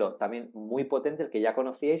un modelo también muy potente, el que ya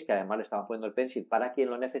conocíais, que además le estamos poniendo el Pencil para quien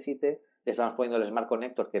lo necesite, le estamos poniendo el Smart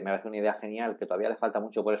Connector, que me parece una idea genial, que todavía le falta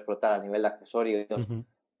mucho por explotar a nivel de accesorios,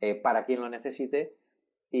 para quien lo necesite,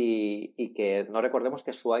 y que no recordemos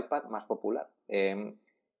que es su iPad más popular.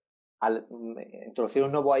 Al introducir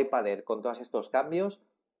un nuevo iPad Air con todos estos cambios,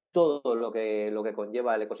 todo lo que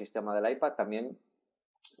conlleva el ecosistema del iPad también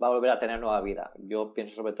va a volver a tener nueva vida. Yo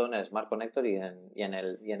pienso sobre todo en el Smart Connector y en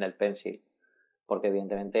el Pencil, porque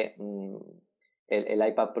evidentemente el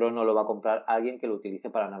iPad Pro no lo va a comprar alguien que lo utilice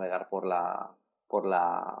para navegar pues,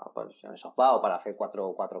 en el sofá o para hacer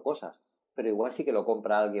cuatro cosas, pero igual sí que lo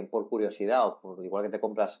compra alguien por curiosidad, o igual que te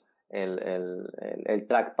compras el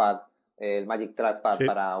trackpad, el Magic Trackpad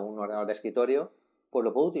para un ordenador de escritorio, pues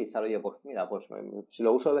lo puedo utilizar. Oye, pues mira, pues si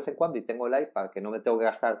lo uso de vez en cuando y tengo el iPad, que no me tengo que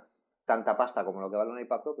gastar tanta pasta como lo que vale un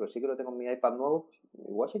iPad Pro, pero sí que lo tengo en mi iPad nuevo, pues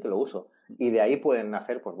igual sí que lo uso. Y de ahí pueden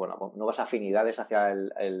nacer, pues bueno, nuevas afinidades hacia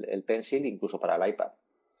el Pencil, incluso para el iPad.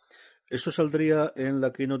 Esto saldría en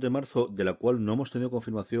la keynote de marzo, de la cual no hemos tenido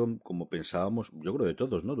confirmación, como pensábamos, yo creo de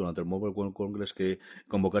todos, ¿no? Durante el Mobile World Congress que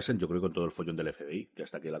convocasen, yo creo que con todo el follón del FBI, que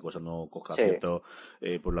hasta que la cosa no coja cierto,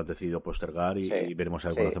 pues lo han decidido postergar y veremos a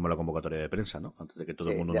ver cuando hacemos la convocatoria de prensa, ¿no? Antes de que todo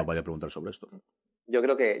el mundo nos vaya a preguntar sobre esto. Yo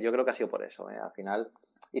creo que ha sido por eso, al final.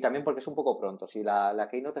 Y también porque es un poco pronto. Si la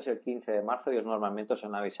keynote es el 15 de marzo, ellos normalmente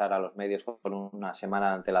suelen avisar a los medios con una semana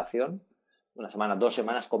de antelación. Una semana, 2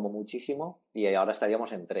 semanas como muchísimo, y ahora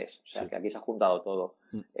estaríamos en 3. O sea, que aquí se ha juntado todo.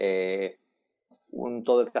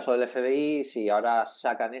 Todo el caso del FBI, si ahora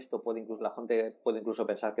sacan esto, la gente puede incluso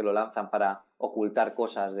pensar que lo lanzan para ocultar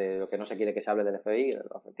cosas de lo que no se quiere que se hable del FBI.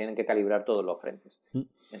 Tienen que calibrar todos los frentes.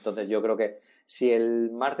 Entonces yo creo que si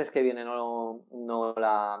el martes que viene no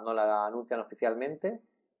la anuncian oficialmente,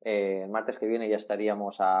 el martes que viene ya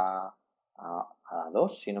estaríamos a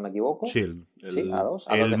 2, si no me equivoco. Sí, a 2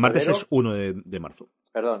 el martes es 1 de marzo.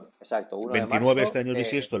 Perdón, exacto, 1 29 de marzo. Este año es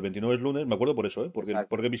bisiesto, el 29 es lunes, me acuerdo por eso,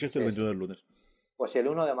 porque bisiesto el 29 es lunes. Pues si el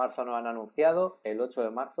 1 de marzo no han anunciado, el 8 de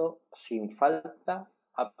marzo, sin falta,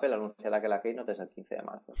 Apple anunciará que la Keynote es el 15 de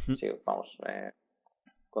marzo. Sí, vamos,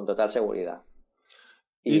 con total seguridad.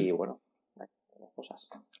 Y bueno, cosas.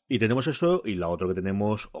 Y tenemos esto, y la otra que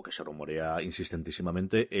tenemos, o que se rumorea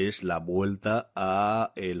insistentísimamente, es la vuelta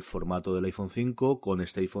a el formato del iPhone 5 con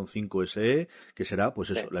este iPhone 5 SE, que será, pues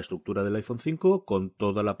eso, la estructura del iPhone 5 con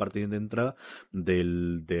toda la parte de entrada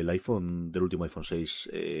del último iPhone 6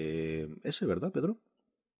 S, ¿verdad, Pedro?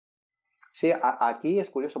 Sí, aquí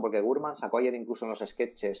es curioso porque Gurman sacó ayer incluso unos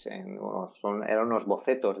sketches, eran unos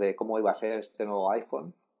bocetos de cómo iba a ser este nuevo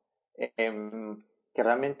iPhone. Que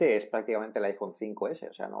realmente es prácticamente el iPhone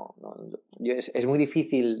 5S, o sea, es muy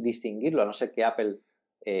difícil distinguirlo, a no ser que Apple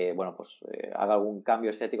haga algún cambio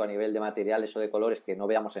estético a nivel de materiales o de colores que no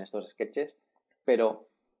veamos en estos sketches, pero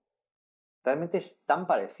realmente es tan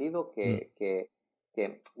parecido que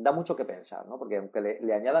da mucho que pensar, ¿no? Porque aunque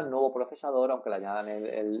le añadan nuevo procesador, aunque le añadan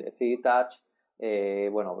el 3D Touch,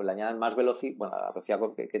 le añadan más velocidad, la velocidad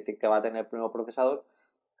que va a tener el nuevo procesador,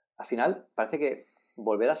 al final parece que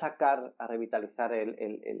volver a revitalizar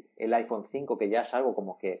el iPhone 5, que ya es algo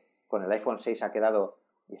como que con el iPhone 6 ha quedado,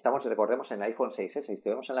 y recordemos, en el iPhone 6S, si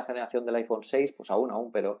estuvimos en la generación del iPhone 6, pues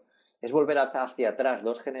aún, pero es volver hacia atrás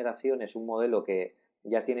 2 generaciones, un modelo que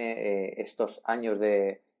ya tiene estos años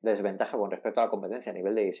de desventaja con respecto a la competencia a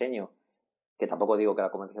nivel de diseño, que tampoco digo que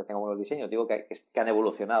la competencia tenga buenos diseños, digo que han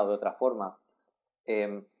evolucionado de otra forma,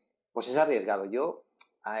 pues es arriesgado. Yo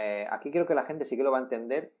aquí creo que la gente sí que lo va a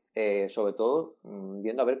entender, sobre todo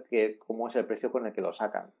viendo a ver cómo es el precio con el que lo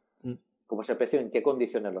sacan. ¿Cómo es el precio? ¿En qué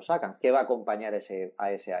condiciones lo sacan? ¿Qué va a acompañar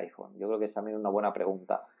a ese iPhone? Yo creo que es también una buena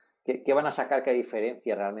pregunta. ¿Qué van a sacar que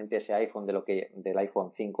diferencia realmente ese iPhone del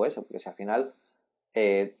iPhone 5S? Porque si al final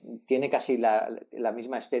tiene casi la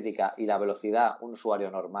misma estética y la velocidad un usuario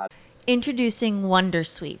normal. Introducing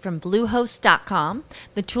Wondersuite from Bluehost.com,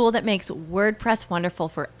 the tool that makes WordPress wonderful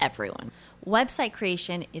for everyone. Website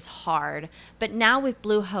creation is hard, but now with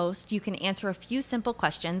Bluehost, you can answer a few simple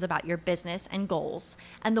questions about your business and goals,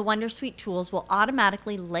 and the Wondersuite tools will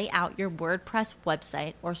automatically lay out your WordPress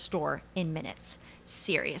website or store in minutes.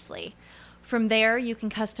 Seriously. From there, you can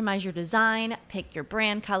customize your design, pick your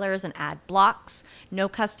brand colors, and add blocks. No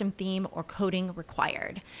custom theme or coding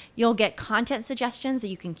required. You'll get content suggestions that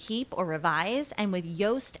you can keep or revise, and with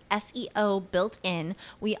Yoast SEO built in,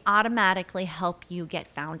 we automatically help you get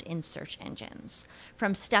found in search engines.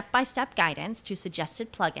 From step-by-step guidance to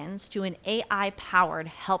suggested plugins to an AI-powered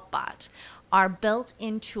help bot, our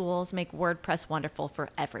built-in tools make WordPress wonderful for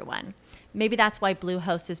everyone. Maybe that's why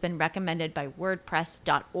Bluehost has been recommended by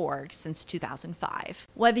WordPress.org since 2005.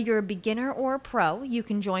 Whether you're a beginner or a pro, you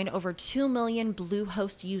can join over 2 million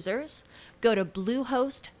Bluehost users. Go to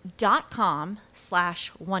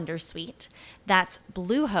bluehost.com/wondersuite. That's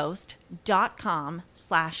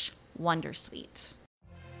bluehost.com/wondersuite.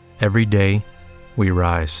 Every day, we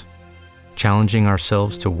rise, challenging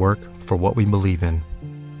ourselves to work for what we believe in.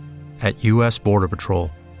 At U.S. Border Patrol,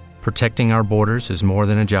 protecting our borders is more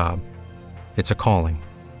than a job. It's a calling.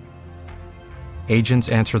 Agents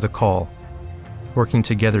answer the call, working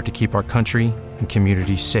together to keep our country and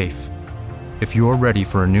communities safe. If you're ready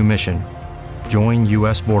for a new mission, join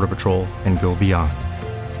U.S. Border Patrol and go beyond.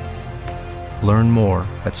 Learn more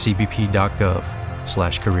at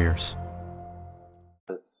cbp.gov/careers.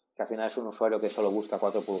 Que al final es un usuario que solo busca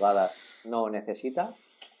 4 pulgadas, no necesita.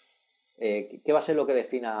 ¿Qué va a ser lo que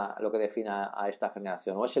defina a esta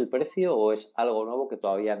generación? ¿O es el precio o es algo nuevo que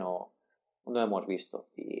todavía no hemos visto?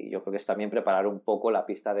 Y yo creo que es también preparar un poco la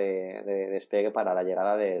pista de despegue para la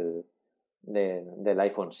llegada del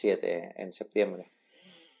iPhone 7 en septiembre.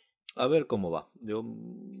 A ver cómo va. Yo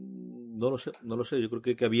no lo sé. Yo creo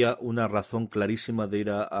que había una razón clarísima de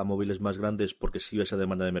ir a móviles más grandes porque sí había esa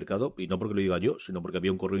demanda de mercado, y no porque lo diga yo, sino porque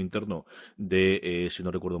había un correo interno de, si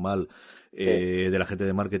no recuerdo mal, de la gente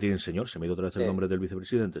de marketing. Señor, se me ha ido otra vez el nombre del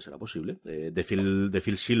vicepresidente, ¿será posible? De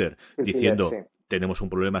Phil Schiller, diciendo... Schiller, sí. Tenemos un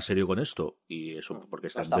problema serio con esto, y eso porque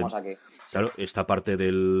estamos aquí. Claro, esta parte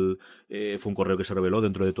fue un correo que se reveló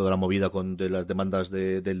dentro de toda la movida de las demandas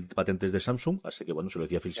de patentes de Samsung, así que bueno, se lo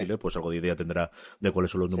decía Phil Schiller, pues algo de idea tendrá de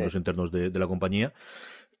cuáles son los números internos de la compañía.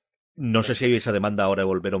 No sé si hay esa demanda ahora de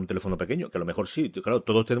volver a un teléfono pequeño, que a lo mejor sí. Claro,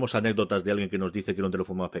 todos tenemos anécdotas de alguien que nos dice que era un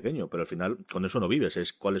teléfono más pequeño, pero al final con eso no vives.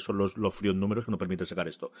 Es cuáles son los fríos números que nos permiten sacar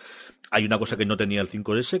esto. Hay una cosa que no tenía el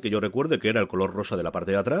 5S, que yo recuerde, que era el color rosa de la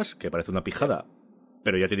parte de atrás, que parece una pijada.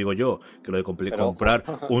 Pero ya te digo yo que lo de comprar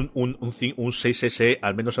un 6SE,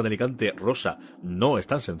 al menos en Alicante, rosa, no es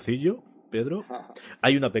tan sencillo, Pedro.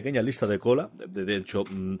 Hay una pequeña lista de cola. De hecho,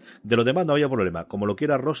 de lo demás no había problema. Como lo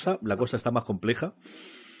quiera rosa, la cosa está más compleja.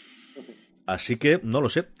 Así que no lo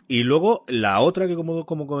sé. Y luego la otra que como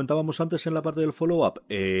comentábamos antes en la parte del follow-up,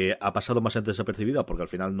 ha pasado más antes desapercibida porque al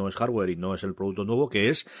final no es hardware y no es el producto nuevo, que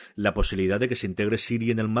es la posibilidad de que se integre Siri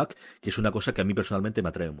en el Mac, que es una cosa que a mí personalmente me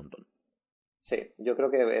atrae un montón. Sí, yo creo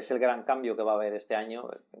que es el gran cambio que va a haber este año.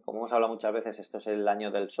 Como hemos hablado muchas veces, esto es el año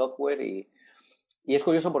del software y es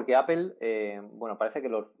curioso porque Apple, parece que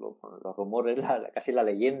los rumores, casi la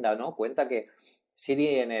leyenda, ¿no? Cuenta que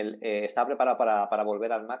Siri está preparado para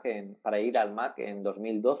volver al Mac, para ir al Mac en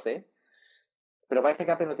 2012, pero parece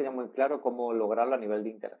que Apple no tiene muy claro cómo lograrlo a nivel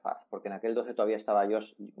de interfaz, porque en aquel 12 todavía estaba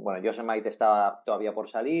Yosemite estaba todavía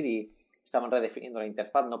por salir y estaban redefiniendo la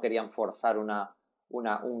interfaz, no querían forzar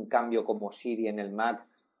un cambio como Siri en el Mac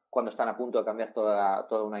cuando están a punto de cambiar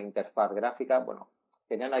toda una interfaz gráfica. Bueno,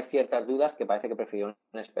 tenían ahí ciertas dudas que parece que prefirieron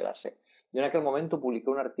esperarse. Yo en aquel momento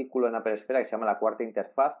publiqué un artículo en Apple Esfera que se llama La Cuarta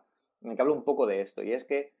Interfaz, en el que hablo un poco de esto, y es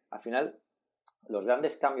que al final los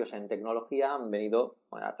grandes cambios en tecnología han venido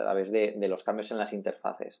a través de los cambios en las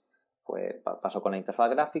interfaces. Pasó con la interfaz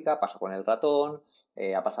gráfica, pasó con el ratón,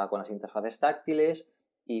 ha pasado con las interfaces táctiles,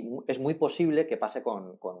 y es muy posible que pase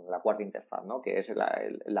con la cuarta interfaz, ¿no? Que es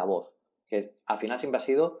la voz, que al final siempre ha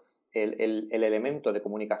sido el elemento de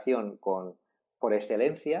comunicación por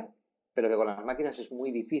excelencia, pero que con las máquinas es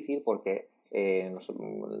muy difícil porque, al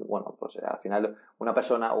final una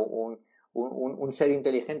persona, un ser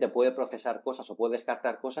inteligente puede procesar cosas o puede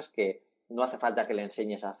descartar cosas que no hace falta que le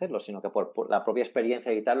enseñes a hacerlo, sino que por la propia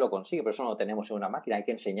experiencia y tal lo consigue. Pero eso no lo tenemos en una máquina, hay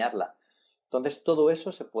que enseñarla. Entonces, todo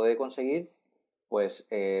eso se puede conseguir pues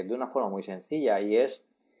de una forma muy sencilla, y es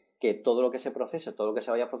que todo lo que se procese, todo lo que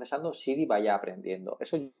se vaya procesando, Siri vaya aprendiendo.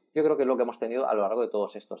 Eso yo creo que es lo que hemos tenido a lo largo de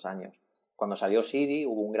todos estos años. Cuando salió Siri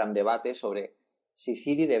hubo un gran debate sobre si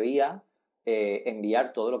Siri debía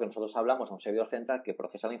enviar todo lo que nosotros hablamos a un servidor central que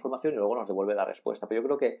procesa la información y luego nos devuelve la respuesta. Pero yo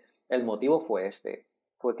creo que el motivo fue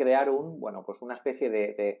fue crear pues una especie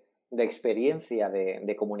de experiencia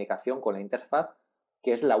de comunicación con la interfaz,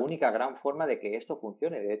 que es la única gran forma de que esto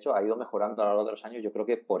funcione. De hecho, ha ido mejorando a lo largo de los años, yo creo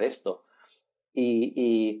que por esto.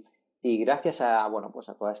 Y gracias pues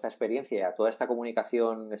a toda esta experiencia y a toda esta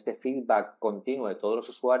comunicación, este feedback continuo de todos los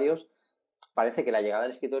usuarios, parece que la llegada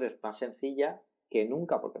del escritorio es más sencilla que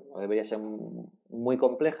nunca, porque no debería ser muy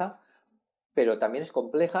compleja, pero también es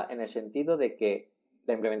compleja en el sentido de que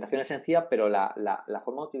la implementación es sencilla, pero la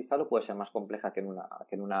forma de utilizarlo puede ser más compleja que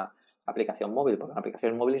en una aplicación móvil, porque las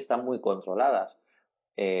aplicaciones móviles están muy controladas.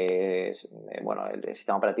 El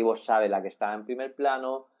sistema operativo sabe la que está en primer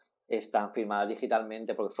plano, están firmadas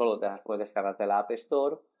digitalmente porque solo te las puedes descargar de la App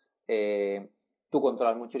Store. Tú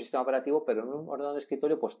controlas mucho el sistema operativo, pero en un ordenador de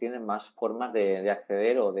escritorio pues tienen más formas de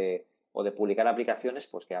acceder o de publicar aplicaciones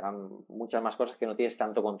pues que hagan muchas más cosas que no tienes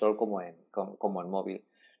tanto control como en móvil.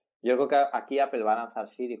 Yo creo que aquí Apple va a lanzar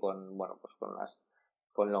Siri con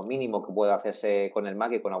lo mínimo que puede hacerse con el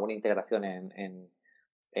Mac y con alguna integración en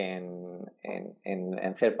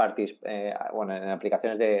third parties, en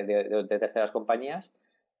aplicaciones de terceras compañías,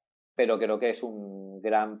 pero creo que es un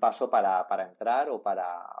gran paso para entrar o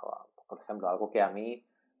para, por ejemplo, algo que a mí,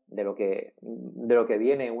 de lo que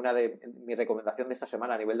viene, una de mi recomendación de esta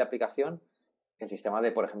semana a nivel de aplicación, el sistema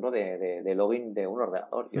por ejemplo, de login de un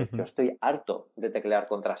ordenador. Yo estoy harto de teclear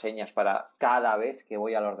contraseñas para cada vez que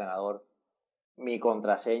voy al ordenador, mi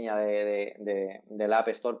contraseña del App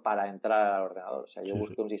Store para entrar al ordenador. O sea, yo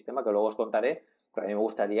busqué un sistema que luego os contaré, pero a mí me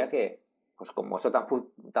gustaría que, pues como esto tan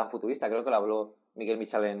futurista, creo que lo habló Miguel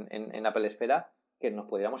Michal en Apple Esfera, que nos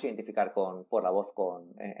pudiéramos identificar por la voz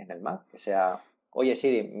en el Mac. Que sea, oye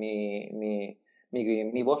Siri, mi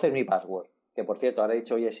voz es mi password. Que por cierto, ahora he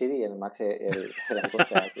dicho oye Siri y el Mac el iPhone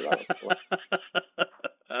se ha activado.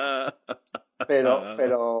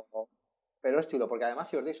 Pero es chulo, porque además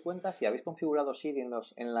si os dais cuenta, si habéis configurado Siri en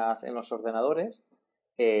los ordenadores,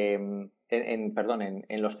 en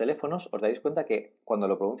los teléfonos, os dais cuenta que cuando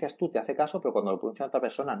lo pronuncias tú te hace caso, pero cuando lo pronuncia otra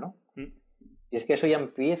persona no. Y es que eso ya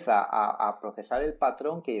empieza a procesar el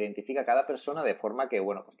patrón que identifica a cada persona, de forma que,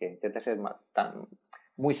 pues que intente ser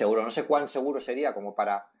muy seguro. No sé cuán seguro sería como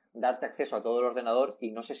para darte acceso a todo el ordenador,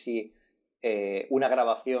 y no sé si una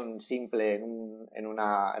grabación simple en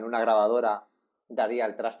una grabadora daría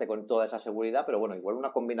el traste con toda esa seguridad, pero bueno, igual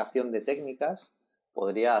una combinación de técnicas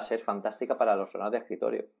podría ser fantástica para los ordenadores de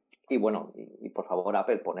escritorio. Y bueno, y por favor,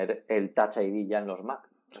 Apple, poner el Touch ID ya en los Mac.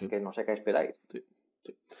 Sí. Es que no sé qué esperáis. Sí.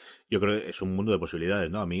 Sí. Yo creo que es un mundo de posibilidades,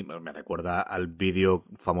 ¿no? A mí me recuerda al vídeo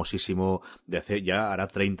famosísimo de hace ya hará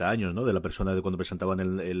 30 años, ¿no? De la persona de cuando presentaban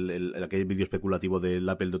aquel vídeo especulativo del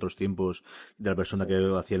Apple de otros tiempos, de la persona que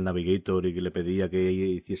hacía el Navigator y que le pedía que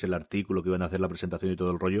hiciese el artículo, que iban a hacer la presentación y todo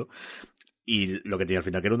el rollo. Y lo que tenía al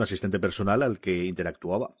final que era un asistente personal al que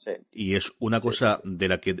interactuaba. Sí. Y es una cosa de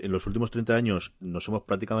la que en los últimos 30 años nos hemos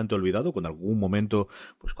prácticamente olvidado, con algún momento,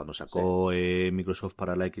 pues cuando sacó Microsoft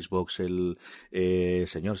para la Xbox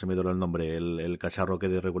señor, se me dio el nombre, el cacharro que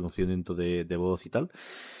de reconocimiento de voz y tal.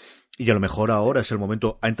 Y a lo mejor ahora es el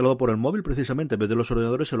momento, ha entrado por el móvil precisamente en vez de los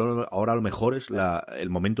ordenadores, ahora a lo mejor es el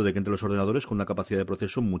momento de que entre los ordenadores con una capacidad de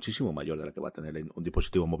proceso muchísimo mayor de la que va a tener un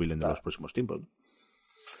dispositivo móvil en los próximos tiempos, ¿no?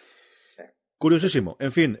 Curiosísimo.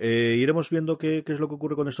 En fin, iremos viendo qué es lo que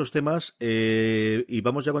ocurre con estos temas y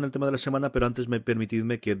vamos ya con el tema de la semana, pero antes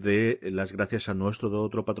permitidme que dé las gracias a nuestro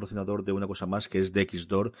otro patrocinador de Una Cosa Más, que es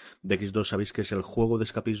DXDoor. DXDoor sabéis que es el juego de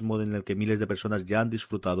escapismo en el que miles de personas ya han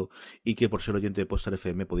disfrutado y que por ser oyente de Podstar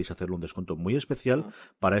FM podéis hacerle un descuento muy especial.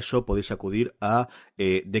 Para eso podéis acudir a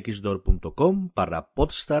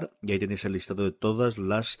dxdoor.com/Podstar y ahí tenéis el listado de todas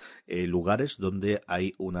las lugares donde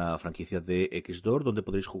hay una franquicia de XDoor, donde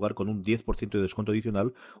podréis jugar con un 10% de descuento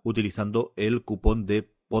adicional utilizando el cupón de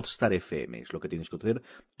Podstar FM. Es lo que tenéis que hacer.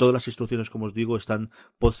 Todas las instrucciones, como os digo, están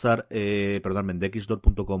en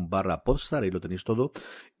dxdoor.com/Podstar, ahí lo tenéis todo.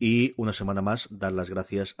 Y una semana más, dar las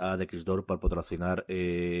gracias a DXDoor por patrocinar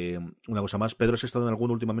Una Cosa Más. Pedro, ¿has estado en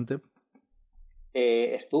alguno últimamente?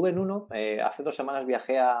 Estuve en uno. Hace 2 semanas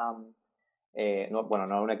viajé a... no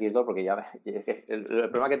a un XDoor, porque ya el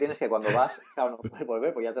problema que tienes es que cuando vas, claro, no puedes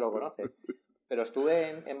volver, pues ya te lo conoces. pero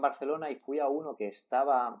estuve en Barcelona y fui a uno que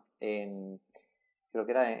estaba creo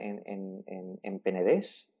que era en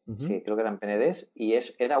Penedès, sí, creo que era en Penedès, y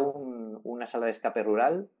era una sala de escape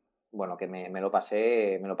rural, bueno, que me lo pasé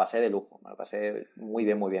de lujo, me lo pasé muy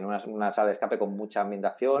bien, una sala de escape con mucha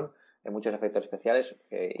ambientación, muchos efectos especiales,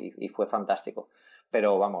 y fue fantástico.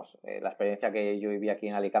 Pero vamos, la experiencia que yo viví aquí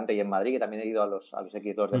en Alicante y en Madrid, que también he ido a los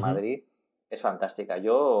X2 de Madrid, es fantástica.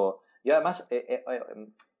 Yo además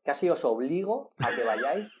casi os obligo a que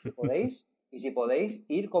vayáis, si podéis,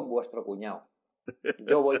 ir con vuestro cuñado.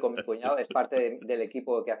 Yo voy con mi cuñado, es parte del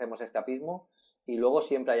equipo que hacemos escapismo, y luego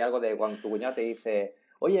siempre hay algo de cuando tu cuñado te dice,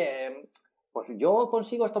 oye, pues yo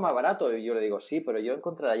consigo esto más barato, y yo le digo, sí, pero yo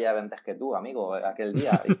encontré la llave antes que tú, amigo, aquel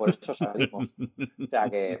día, y por eso salimos. O sea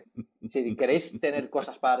que si queréis tener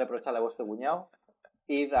cosas para reprocharle a vuestro cuñado,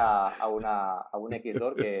 id a un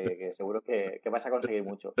X2 que seguro que vais a conseguir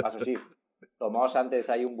mucho. Eso sí, tomaos antes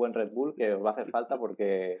ahí un buen Red Bull que os va a hacer falta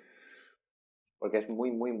porque es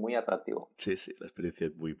muy atractivo. Sí, la experiencia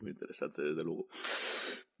es muy interesante, desde luego.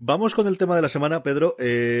 Vamos con el tema de la semana, Pedro.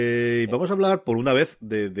 Vamos a hablar por una vez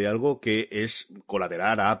de algo que es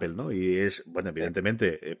colateral a Apple, ¿no? Y es, bueno,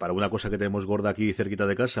 evidentemente, para una cosa que tenemos gorda aquí cerquita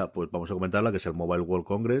de casa, pues vamos a comentarla, que es el Mobile World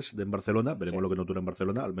Congress en Barcelona. Veremos lo que nos dura en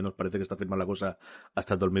Barcelona. Al menos parece que está firmada la cosa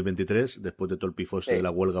hasta el 2023, después de todo el pifose de la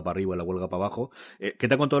huelga para arriba y la huelga para abajo. ¿Qué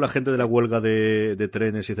te ha contado la gente de la huelga de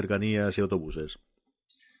trenes y cercanías y autobuses?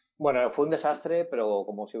 Bueno, fue un desastre, pero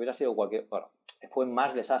como si hubiera sido fue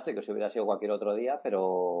más desastre que si hubiera sido cualquier otro día,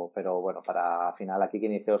 pero bueno, para al final aquí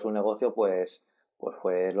quien inició su negocio, pues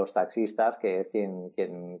fue los taxistas que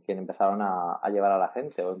quien empezaron a llevar a la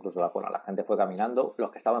gente, o incluso la gente fue caminando,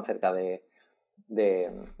 los que estaban cerca de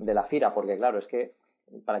la fira, porque claro, es que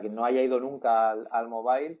para quien no haya ido nunca al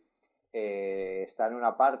Mobile, está en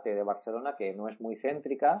una parte de Barcelona que no es muy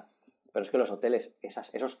céntrica, pero es que los hoteles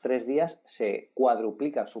esos 3 días se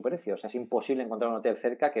cuadruplican su precio. O sea, es imposible encontrar un hotel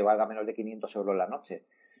cerca que valga menos de 500 euros la noche.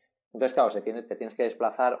 Entonces, claro, te tienes que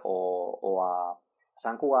desplazar o a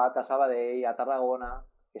Sant Cugat, a Sabadell, a Tarragona,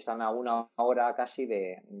 que están a 1 hora casi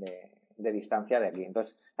de distancia de aquí.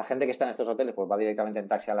 Entonces, la gente que está en estos hoteles pues va directamente en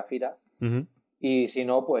taxi a la fira. Y si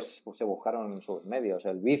no, pues se buscaron sus medios,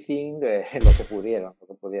 el bicing, lo que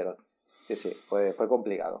pudieron. Sí, fue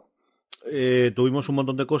complicado. Tuvimos un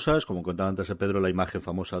montón de cosas, como contaba antes Pedro, la imagen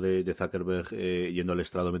famosa de Zuckerberg yendo al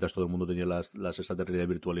estrado mientras todo el mundo tenía las estas de realidad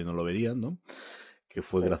virtual y no lo verían, ¿no? Que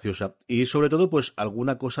fue graciosa. Y sobre todo, pues,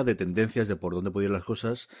 alguna cosa de tendencias de por dónde podían las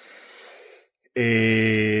cosas.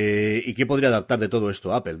 ¿Y qué podría adaptar de todo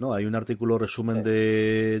esto a Apple, ¿no? Hay un artículo resumen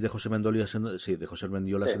de José Mendiolas, de José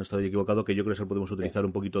Mendiolas, si no estoy equivocado, que yo creo que se lo podemos utilizar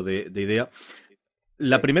un poquito de idea.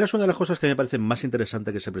 La primera es una de las cosas que me parece más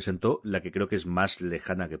interesante que se presentó, la que creo que es más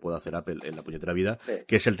lejana que pueda hacer Apple en la puñetera vida,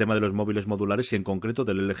 que es el tema de los móviles modulares y en concreto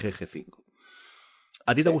del LG G5.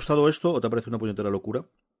 ¿A ti te ha gustado esto o te parece una puñetera locura?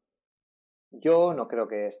 Yo no creo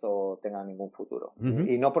que esto tenga ningún futuro.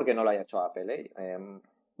 Y no porque no lo haya hecho Apple,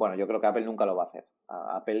 bueno, yo creo que Apple nunca lo va a hacer.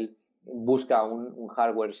 Apple busca un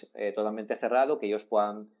hardware totalmente cerrado, que ellos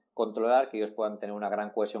puedan controlar, que ellos puedan tener una gran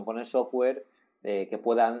cohesión con el software, que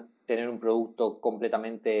puedan tener un producto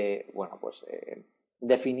completamente, bueno, pues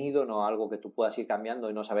definido, no algo que tú puedas ir cambiando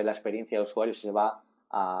y no saber la experiencia del usuario si se va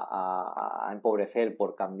a empobrecer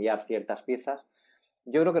por cambiar ciertas piezas.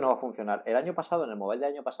 Yo creo que no va a funcionar. El año pasado, en el Mobile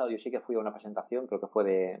del año pasado, yo sí que fui a una presentación, creo que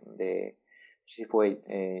fue no sé si fue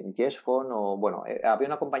Yes Phone o, bueno, había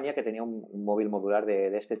una compañía que tenía un móvil modular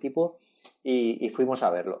de este tipo y fuimos a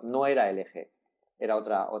verlo. No era LG, era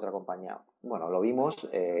otra compañía. Bueno, lo vimos,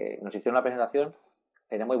 nos hicieron la presentación,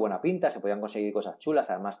 tenía muy buena pinta, se podían conseguir cosas chulas,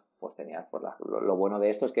 además, pues tenías, pues lo bueno de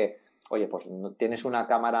esto es que, oye, pues no tienes una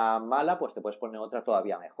cámara mala, pues te puedes poner otra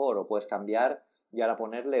todavía mejor, o puedes cambiar y ahora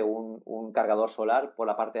ponerle un cargador solar por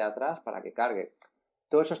la parte de atrás para que cargue.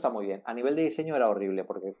 Todo eso está muy bien. A nivel de diseño era horrible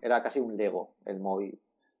porque era casi un Lego el móvil.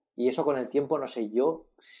 Y eso con el tiempo no sé yo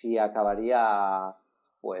si acabaría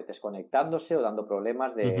pues desconectándose o dando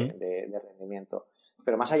problemas de rendimiento.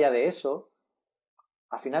 Pero más allá de eso,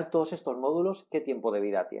 al final todos estos módulos, ¿qué tiempo de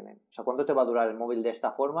vida tienen? O sea, ¿cuánto te va a durar el móvil de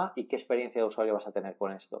esta forma y qué experiencia de usuario vas a tener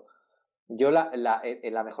con esto? Yo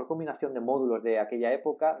la mejor combinación de módulos de aquella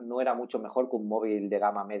época no era mucho mejor que un móvil de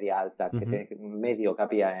gama media alta, medio que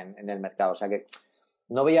había en el mercado. O sea que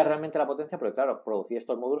no veía realmente la potencia, pero claro, producir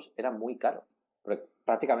estos módulos era muy caro. Porque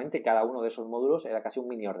prácticamente cada uno de esos módulos era casi un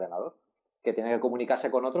mini ordenador que tenía que comunicarse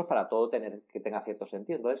con otros para todo que tenga cierto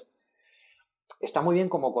sentido. Entonces, está muy bien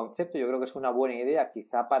como concepto, yo creo que es una buena idea,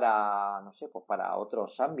 quizá para, no sé, pues para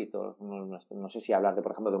otros ámbitos. No sé si hablar,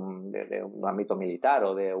 por ejemplo, de un ámbito militar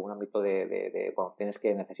o de un ámbito de cuando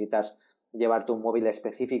necesitas llevarte un móvil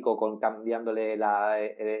específico cambiándole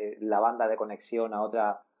la banda de conexión a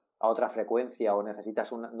otra frecuencia, o no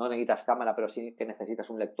necesitas cámara, pero sí que necesitas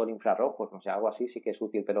un lector infrarrojos, no sé, algo así sí que es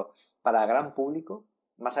útil, pero para el gran público,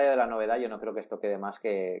 más allá de la novedad, yo no creo que esto quede más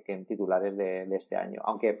que en titulares de este año,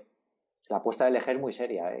 aunque la apuesta de LG es muy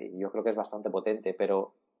seria, y yo creo que es bastante potente,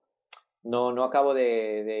 pero no acabo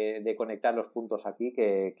de conectar los puntos aquí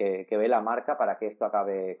que ve la marca para que esto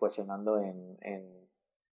acabe cohesionando en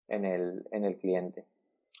el cliente.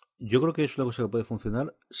 Yo creo que es una cosa que puede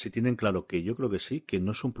funcionar si tienen claro, que yo creo que sí, que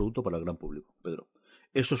no es un producto para el gran público, Pedro.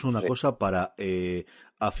 Esto es una cosa para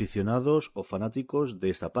aficionados o fanáticos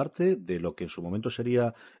de esta parte, de lo que en su momento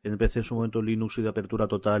sería en el PC, en su momento Linux, y de apertura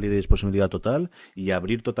total y de disponibilidad total, y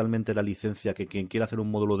abrir totalmente la licencia, que quien quiera hacer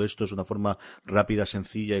un módulo de esto es una forma rápida,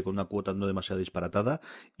 sencilla y con una cuota no demasiado disparatada,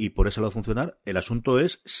 y por eso lo va a funcionar. El asunto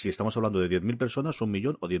es si estamos hablando de 10.000 personas, 1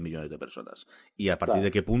 millón o 10 millones de personas. Y a partir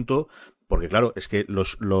de qué punto, porque claro, es que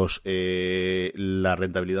la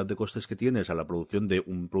rentabilidad de costes que tienes a la producción de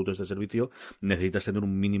un producto de este servicio, necesitas tener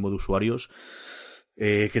un mínimo de usuarios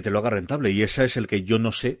que te lo haga rentable, y ese es el que yo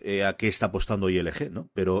no sé a qué está apostando hoy LG, ¿no?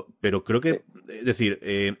 Pero creo que, es decir,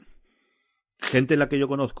 gente en la que yo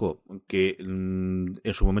conozco que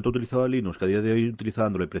en su momento utilizaba Linux, que a día de hoy utiliza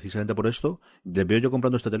Android precisamente por esto, ¿le veo yo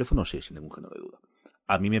comprando este teléfono? Sí, sin ningún género de duda.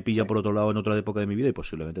 A mí me pilla por otro lado en otra época de mi vida y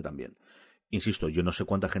posiblemente también. Insisto, yo no sé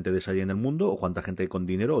cuánta gente de esa hay en el mundo o cuánta gente con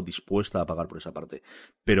dinero dispuesta a pagar por esa parte.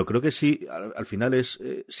 Pero creo que sí, al final es,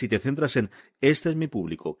 si te centras en este es mi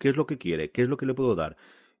público, qué es lo que quiere, qué es lo que le puedo dar,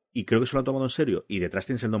 y creo que se lo han tomado en serio, y detrás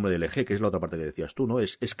tienes el nombre del LG, que es la otra parte que decías tú, ¿no?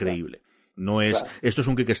 Es creíble. No es, esto es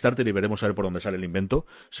un Kickstarter y veremos a ver por dónde sale el invento,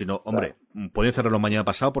 sino, hombre, pueden cerrarlo mañana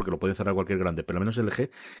pasado porque lo pueden cerrar cualquier grande, pero al menos el LG,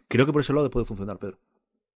 creo que por ese lado puede funcionar, Pedro.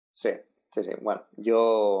 Sí. Bueno,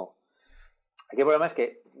 aquí el problema es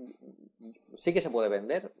que sí que se puede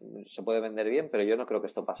vender bien, pero yo no creo que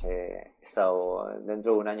esto pase,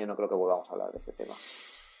 dentro de un año no creo que volvamos a hablar de este tema.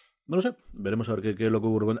 No lo sé, veremos a ver qué es lo que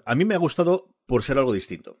ocurre. A mí me ha gustado por ser algo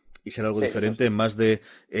distinto y ser algo diferente, más de...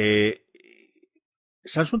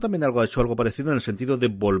 Samsung también ha hecho algo parecido en el sentido de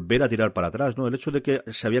volver a tirar para atrás, ¿no? El hecho de que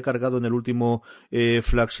se había cargado en el último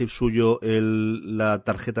flagship suyo la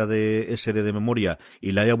tarjeta de SD de memoria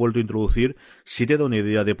y la haya vuelto a introducir, sí te da una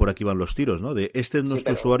idea de por aquí van los tiros, ¿no? De este es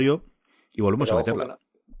nuestro usuario y volvemos a meterla.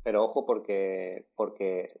 Pero ojo,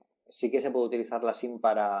 porque sí que se puede utilizar la SIM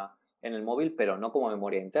en el móvil, pero no como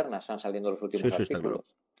memoria interna, están saliendo los últimos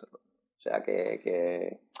artículos. Claro. O sea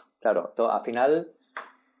que claro, al final...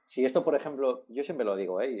 Si esto, por ejemplo, yo siempre lo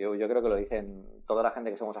digo, yo creo que lo dicen toda la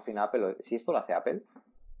gente que somos afín a Apple, si esto lo hace Apple,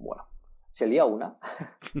 bueno, se lía una,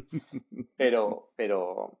 pero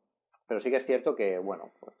sí que es cierto que,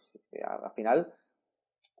 bueno, pues al final,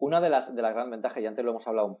 una de las grandes ventajas, y antes lo hemos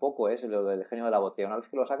hablado un poco, es lo del genio de la botella. Una vez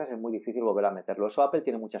que lo sacas es muy difícil volver a meterlo. Eso Apple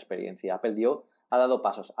tiene mucha experiencia. Apple ha dado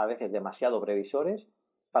pasos a veces demasiado previsores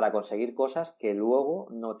para conseguir cosas que luego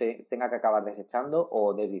no tenga que acabar desechando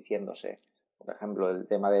o desdiciéndose. Por ejemplo, el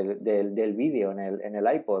tema del vídeo en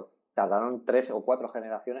el iPod. Tardaron 3 o 4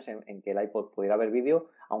 generaciones en que el iPod pudiera ver vídeo,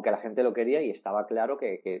 aunque la gente lo quería y estaba claro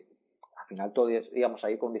que al final todos íbamos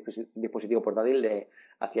a ir con un dispositivo portátil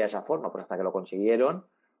hacia esa forma, pues hasta que lo consiguieron.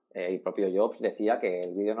 El propio Jobs decía que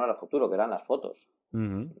el vídeo no era el futuro, que eran las fotos.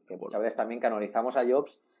 Que muchas veces también canonizamos a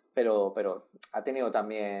Jobs, pero ha tenido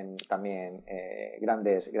también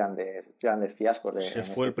grandes fiascos. Se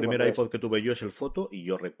fue el primer iPod que tuve yo, es el foto, y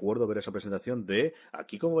yo recuerdo ver esa presentación de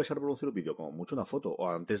aquí cómo vais a reproducir el vídeo, como mucho una foto, o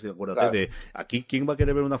antes acuérdate de aquí quién va a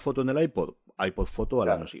querer ver una foto en el iPod foto al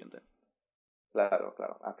año siguiente. Claro.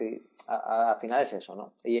 Al final es eso,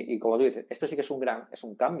 ¿no? Y como tú dices, esto sí que es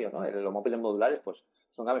un cambio, ¿no? Los móviles modulares, pues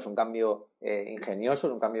es un cambio ingenioso,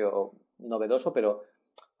 es un cambio novedoso, pero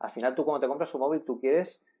al final tú cuando te compras un móvil tú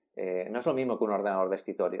quieres, no es lo mismo que un ordenador de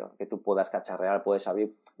escritorio, que tú puedas cacharrear, puedes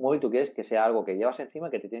abrir. Un móvil tú quieres que sea algo que llevas encima,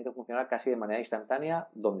 que te tiene que funcionar casi de manera instantánea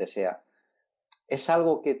donde sea. ¿Es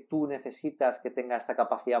algo que tú necesitas que tenga esta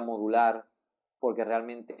capacidad modular porque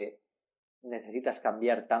realmente necesitas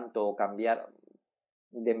cambiar tanto o cambiar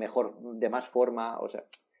de más forma? O sea,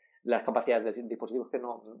 las capacidades de dispositivos que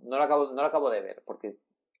no lo acabo de ver, porque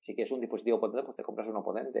si quieres un dispositivo potente, pues te compras uno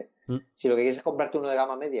potente. Si lo que quieres es comprarte uno de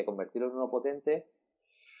gama media y convertirlo en uno potente,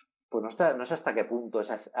 pues no sé hasta qué punto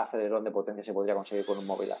ese acelerón de potencia se podría conseguir con un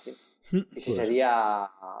móvil así. Y si sería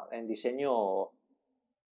en diseño,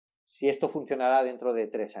 si esto funcionará dentro de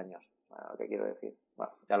 3 años. Bueno, ¿qué quiero decir?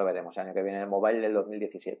 Bueno, ya lo veremos, el año que viene, el mobile del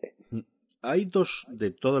 2017. Hay dos de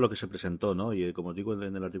todo lo que se presentó, ¿no? Y como os digo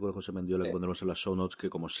en el artículo de José Mendiola, que pondremos en las show notes, que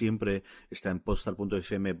como siempre está en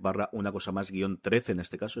podstar.fm/una cosa más -13, en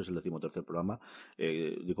este caso es el 13º programa,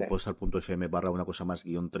 podstar.fm/una cosa más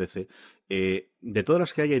 -13. De todas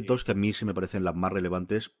las que hay dos que a mí sí me parecen las más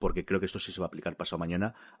relevantes, porque creo que esto sí se va a aplicar pasado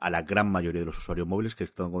mañana a la gran mayoría de los usuarios móviles, que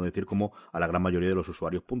tengo que decir como a la gran mayoría de los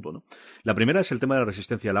usuarios, punto, ¿no? La primera es el tema de la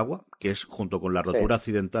resistencia al agua, que es junto con la rotura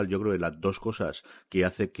accidental, yo creo que las dos cosas que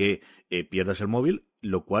hace que pierdas el móvil,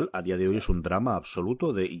 lo cual a día de hoy es un drama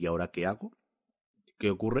absoluto de ¿y ahora qué hago? ¿Qué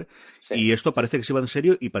ocurre? Y esto parece que se va en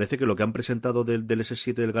serio y parece que lo que han presentado del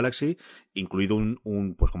S7 del Galaxy, incluido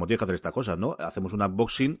pues como tiene que hacer estas cosas, ¿no? Hacemos un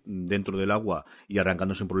unboxing dentro del agua y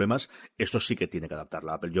arrancando sin problemas. Esto sí que tiene que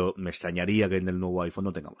adaptarla Apple. Yo me extrañaría que en el nuevo iPhone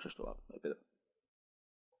no tengamos esto, Pedro.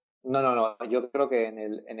 No. Yo creo que en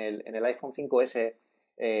el iPhone 5S,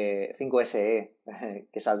 5SE,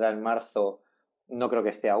 que saldrá en marzo, no creo que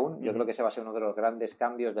esté aún. Yo creo que ese va a ser uno de los grandes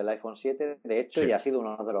cambios del iPhone 7. De hecho, ya ha sido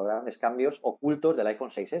uno de los grandes cambios ocultos del iPhone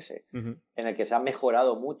 6S, en el que se ha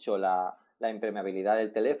mejorado mucho la impermeabilidad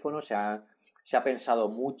del teléfono, se ha pensado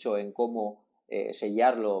mucho en cómo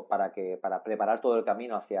sellarlo para preparar todo el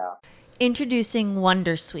camino hacia... Introducing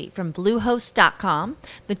Wondersuite from Bluehost.com,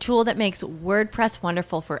 the tool that makes WordPress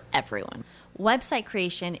wonderful for everyone. Website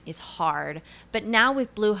creation is hard, but now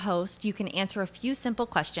with Bluehost, you can answer a few simple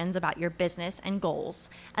questions about your business and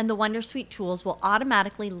goals, and the Wondersuite tools will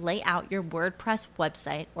automatically lay out your WordPress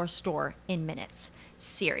website or store in minutes.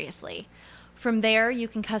 Seriously. From there, you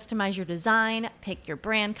can customize your design, pick your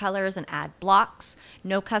brand colors, and add blocks.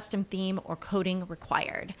 No custom theme or coding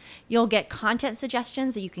required. You'll get content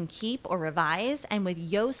suggestions that you can keep or revise, and with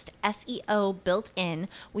Yoast SEO built in,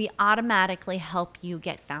 we automatically help you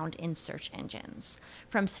get found in search engines.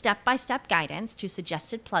 From step-by-step guidance to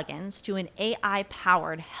suggested plugins to an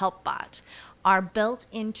AI-powered help bot, our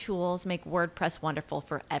built-in tools make WordPress wonderful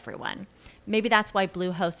for everyone. Maybe that's why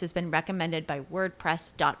Bluehost has been recommended by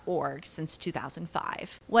WordPress.org since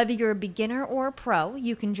 2005. Whether you're a beginner or a pro,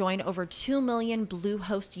 you can join over 2 million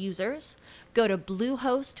Bluehost users. Go to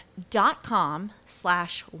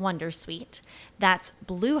bluehost.com/wondersuite. That's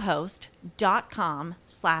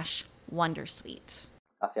bluehost.com/wondersuite.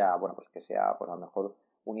 Hacia, bueno, pues que sea, pues a lo mejor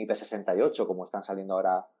un IP68, como están saliendo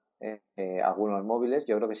ahora algunos móviles.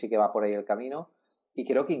 Yo creo que sí que va por ahí el camino. Y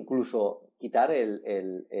creo que incluso quitar el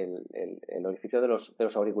orificio de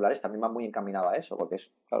los auriculares también va muy encaminado a eso, porque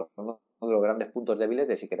es, claro, uno de los grandes puntos débiles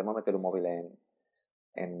de si queremos meter un móvil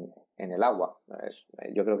en el agua.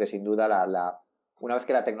 Yo creo que sin duda una vez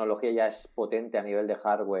que la tecnología ya es potente a nivel de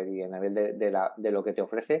hardware y a nivel de lo que te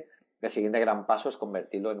ofrece, el siguiente gran paso es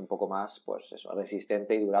convertirlo en un poco más, pues eso,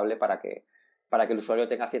 resistente y durable para que el usuario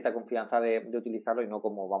tenga cierta confianza de utilizarlo y no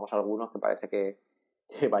como vamos algunos que parece que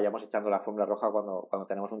vayamos echando la alfombra roja cuando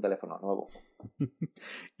tenemos un teléfono nuevo.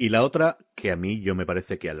 Y la otra, que a mí yo me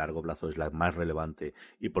parece que a largo plazo es la más relevante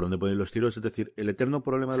y por donde ponen los tiros, es decir, el eterno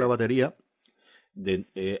problema de la batería.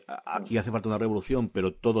 Aquí hace falta una revolución,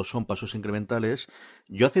 pero todos son pasos incrementales.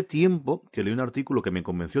 Yo hace tiempo que leí un artículo que me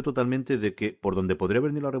convenció totalmente de que por donde podría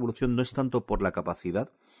venir la revolución no es tanto por la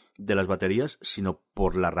capacidad de las baterías, sino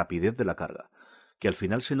por la rapidez de la carga. Que al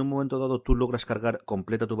final, si en un momento dado tú logras cargar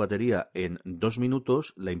completa tu batería en 2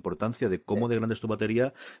 minutos, la importancia de cómo de grande es tu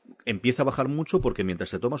batería empieza a bajar mucho, porque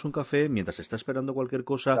mientras te tomas un café, mientras estás esperando cualquier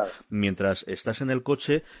cosa, mientras estás en el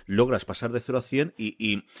coche, logras pasar de 0 a 100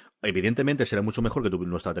 y evidentemente será mucho mejor que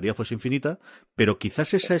nuestra batería fuese infinita, pero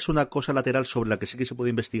quizás esa es una cosa lateral sobre la que sí que se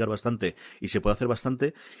puede investigar bastante y se puede hacer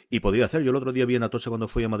bastante y podría hacer. Yo el otro día vi en Atocha cuando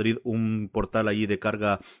fui a Madrid un portal allí de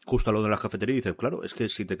carga justo al lado de la cafetería y dices, claro, es que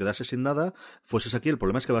si te quedases sin nada, fueses aquí, el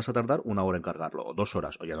problema es que vas a tardar 1 hora en cargarlo, o 2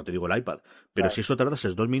 horas, o ya no te digo el iPad, pero si eso tardas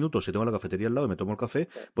es 2 minutos, si tengo la cafetería al lado y me tomo el café,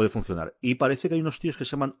 puede funcionar. Y parece que hay unos tíos que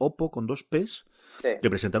se llaman Oppo con 2 P's, que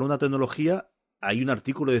presentaron una tecnología, hay un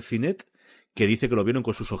artículo de Cinet que dice que lo vieron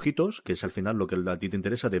con sus ojitos, que es al final lo que a ti te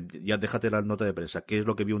interesa, ya déjate la nota de prensa, qué es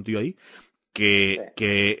lo que vio un tío ahí,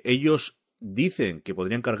 que ellos dicen que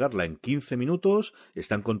podrían cargarla en 15 minutos,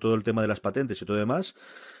 están con todo el tema de las patentes y todo demás,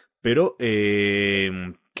 pero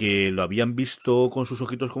que lo habían visto con sus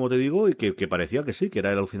ojitos, como te digo, y que parecía que sí, que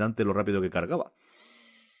era alucinante lo rápido que cargaba.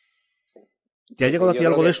 ¿Te ha llegado a ti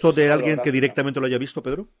algo de esto de alguien que directamente lo haya visto,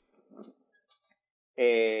 Pedro?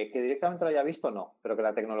 Que directamente lo haya visto, no, pero que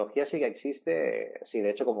la tecnología sí que existe, sí, de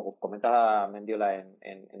hecho, como comenta Mendiola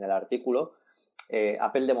en el artículo,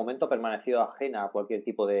 Apple de momento ha permanecido ajena a cualquier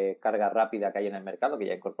tipo de carga rápida que hay en el mercado, que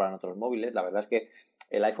ya incorporan otros móviles. La verdad es que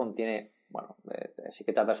el iPhone tiene, bueno, sí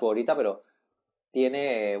que tarda su horita, pero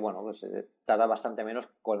tiene, bueno, pues tarda bastante menos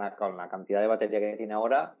con la cantidad de batería que tiene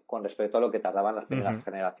ahora con respecto a lo que tardaban las primeras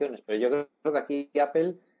generaciones. Pero yo creo que aquí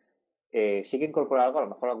Apple sí que incorpora algo, a lo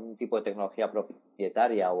mejor algún tipo de tecnología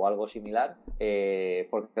propietaria o algo similar,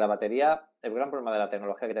 porque la batería, el gran problema de la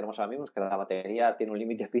tecnología que tenemos ahora mismo es que la batería tiene un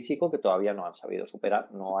límite físico que todavía no han sabido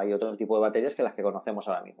superar. No hay otro tipo de baterías que las que conocemos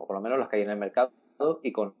ahora mismo, por lo menos las que hay en el mercado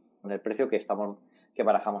y con el precio que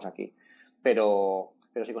barajamos aquí. Pero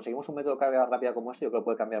si conseguimos un método de carga rápida como este, yo creo que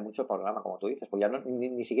puede cambiar mucho el panorama, como tú dices, pues ya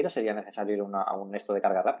ni siquiera sería necesario ir a un esto de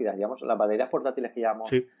carga rápida. Digamos, las baterías portátiles que llevamos,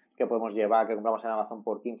 Sí. que podemos llevar, que compramos en Amazon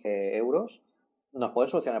por 15 euros, nos pueden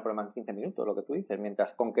solucionar el problema en 15 minutos, lo que tú dices.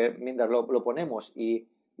 Mientras lo ponemos y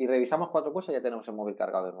revisamos 4 cosas, ya tenemos el móvil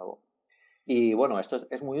cargado de nuevo. Y bueno, esto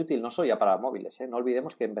es muy útil no solo ya para móviles, ¿eh? No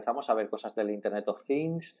olvidemos que empezamos a ver cosas del Internet of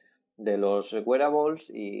Things, de los wearables,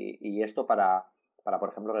 y esto para, por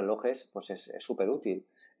ejemplo, relojes, pues es súper útil.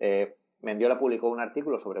 Mendiola publicó un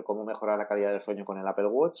artículo sobre cómo mejorar la calidad del sueño con el Apple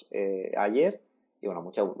Watch ayer, y bueno,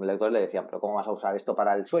 muchos lectores le decían, pero ¿cómo vas a usar esto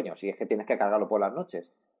para el sueño? Si es que tienes que cargarlo por las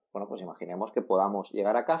noches. Bueno, pues imaginemos que podamos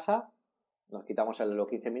llegar a casa, nos quitamos los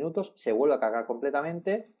 15 minutos, se vuelve a cargar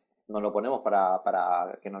completamente, nos lo ponemos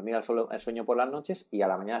para que nos mire el sueño por las noches, y a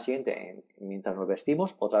la mañana siguiente, mientras nos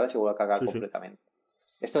vestimos, otra vez se vuelve a cargar completamente.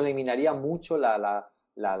 Esto eliminaría mucho la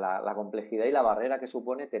complejidad y la barrera que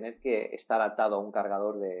supone tener que estar atado a un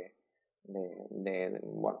cargador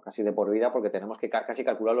bueno, casi de por vida, porque tenemos que casi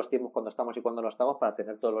calcular los tiempos cuando estamos y cuando no estamos para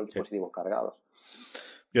tener todos los dispositivos cargados.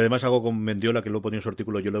 Y además hago con Mendiola, que lo ponía en su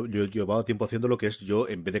artículo, yo llevaba tiempo haciendo lo que es, yo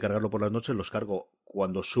en vez de cargarlo por las noches, los cargo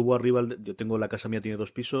cuando subo arriba. Yo tengo, la casa mía tiene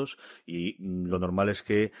 2 pisos, y lo normal es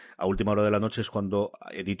que a última hora de la noche es cuando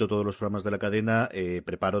edito todos los programas de la cadena,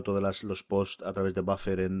 preparo todos los posts a través de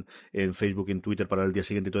Buffer en Facebook y en Twitter para el día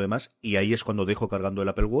siguiente y todo demás, y ahí es cuando dejo cargando el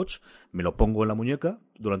Apple Watch, me lo pongo en la muñeca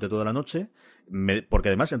durante toda la noche, porque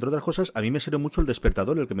además, entre otras cosas, a mí me sirve mucho el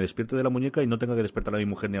despertador, el que me despierte de la muñeca y no tenga que despertar a mi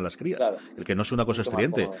mujer ni a las crías, claro, el que no sea una cosa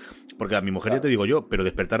estridente. Porque a mi mujer, ya te digo yo, pero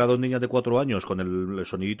despertar a 2 niñas de 4 años con el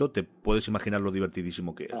sonidito, te puedes imaginar lo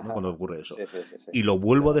divertidísimo que es, ¿no? Cuando ocurre eso. Sí. Y lo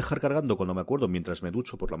vuelvo a dejar cargando cuando me acuerdo, mientras me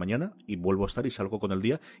ducho por la mañana, y vuelvo a estar y salgo con el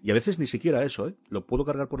día. Y a veces ni siquiera eso, ¿eh? Lo puedo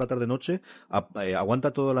cargar por la tarde-noche,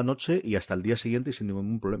 aguanta toda la noche y hasta el día siguiente y sin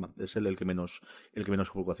ningún problema. Es el que menos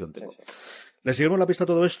preocupación tengo. Sí. Le seguimos la pista a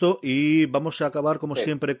todo esto y vamos a acabar, como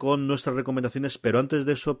siempre, con nuestras recomendaciones, pero antes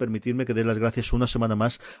de eso, permitidme que dé las gracias una semana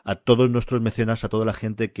más a todos nuestros mecenas, a toda la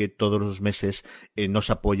gente que todos los meses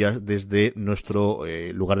nos apoya desde nuestro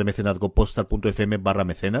lugar de mecenazgo,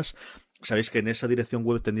 postal.fm/mecenas. Sabéis que en esa dirección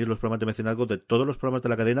web tenéis los programas de mecenazgo de todos los programas de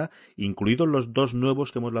la cadena, incluidos los 2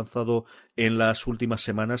 nuevos que hemos lanzado en las últimas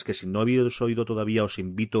semanas, que si no habéis oído todavía os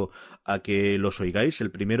invito a que los oigáis.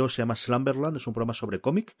 El primero se llama Slumberland, es un programa sobre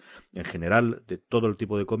cómic, en general, de todo el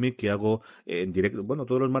tipo de cómic que hago en directo. Bueno,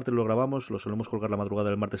 todos los martes lo grabamos, lo solemos colgar la madrugada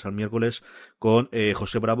del martes al miércoles, con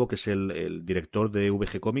José Bravo, que es el director de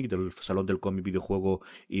VG Comic, del Salón del Cómic, Videojuego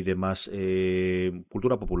y demás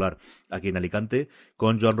cultura popular aquí en Alicante,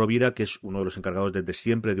 con Joan Rovira, que es uno de los encargados desde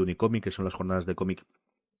siempre de Unicomic, que son las jornadas de cómic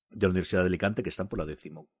de la Universidad de Alicante, que están por la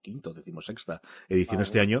 15ª o 16ª edición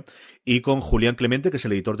este año, y con Julián Clemente, que es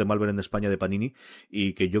el editor de Malver en España de Panini,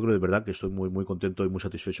 y que yo creo de verdad que estoy muy muy contento y muy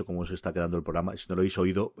satisfecho cómo se está quedando el programa, si no lo habéis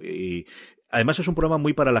oído. Y además es un programa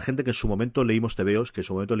muy para la gente que en su momento leímos TVOs, que en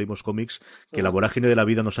su momento leímos cómics, que la vorágine de la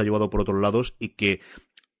vida nos ha llevado por otros lados, y que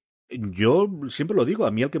yo siempre lo digo,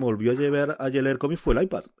 a mí el que me volvió a llevar a leer cómics fue el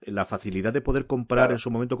iPad, la facilidad de poder comprar en su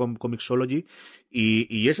momento con Comixology,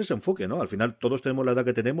 y ese es ese enfoque, ¿no? Al final todos tenemos la edad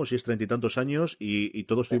que tenemos, y es 30 y tantos años, y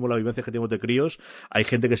todos tuvimos la vivencia que tenemos de críos. Hay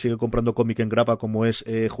gente que sigue comprando cómic en grapa, como es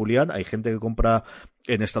Julián, hay gente que compra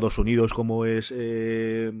en Estados Unidos, como es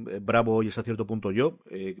Bravo, y hasta cierto punto yo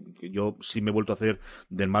sí me he vuelto a hacer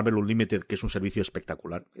del Marvel Unlimited, que es un servicio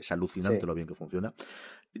espectacular, es alucinante lo bien que funciona.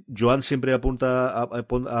 Joan siempre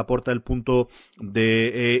aporta el punto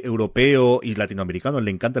de europeo y latinoamericano,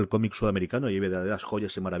 le encanta el cómic sudamericano y hay verdaderas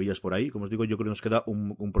joyas y maravillas por ahí. Como os digo, yo creo que nos queda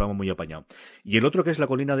un programa muy apañado. Y el otro, que es La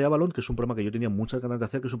Colina de Avalon, que es un programa que yo tenía muchas ganas de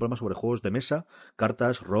hacer, que es un programa sobre juegos de mesa,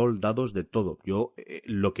 cartas, rol, dados, de todo. Yo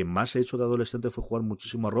lo que más he hecho de adolescente fue jugar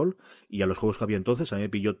muchísimo a rol y a los juegos que había entonces. A mí me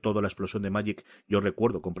pilló toda la explosión de Magic. Yo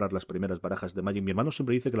recuerdo comprar las primeras barajas de Magic. Mi hermano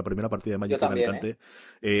siempre dice que la primera partida de Magic en Alicante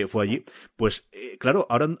fue allí. Pues claro,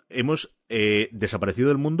 ahora hemos desaparecido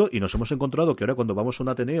del mundo y nos hemos encontrado que ahora cuando vamos a un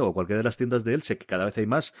Ateneo o cualquiera de las tiendas de Elche, que cada vez hay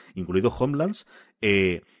más, incluido Homelands,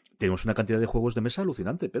 tenemos una cantidad de juegos de mesa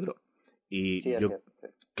alucinante, Pedro. Y sí, yo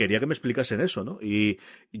quería que me explicasen eso, ¿no? Y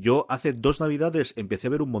yo hace 2 navidades empecé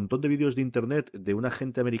a ver un montón de vídeos de internet de una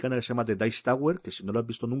gente americana que se llama The Dice Tower, que si no lo has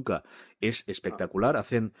visto nunca es espectacular.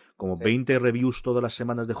 Hacen como 20 reviews todas las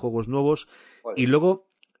semanas de juegos nuevos. Y luego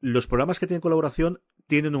los programas que tienen colaboración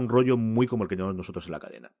tienen un rollo muy como el que llevamos nosotros en la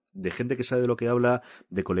cadena. De gente que sabe de lo que habla,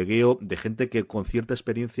 de colegueo, de gente que con cierta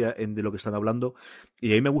experiencia de lo que están hablando.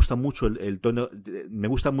 Y ahí me gusta mucho el tono. Me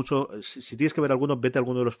gusta mucho. Si tienes que ver alguno, vete a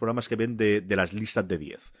alguno de los programas que ven de las listas de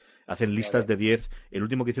 10. Hacen listas de 10. El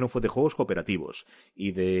último que hicieron fue de juegos cooperativos.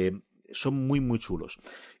 Son muy, muy chulos.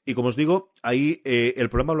 Y como os digo, ahí el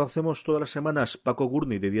programa lo hacemos todas las semanas Paco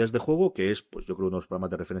Gurney de Días de Juego, que es, pues yo creo, uno de los programas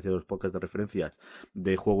de referencia, de los podcasts de referencia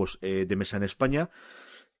de juegos de mesa en España.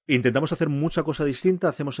 Intentamos hacer mucha cosa distinta,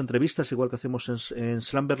 hacemos entrevistas igual que hacemos en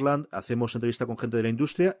Slumberland, hacemos entrevista con gente de la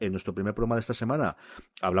industria. En nuestro primer programa de esta semana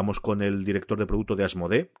hablamos con el director de producto de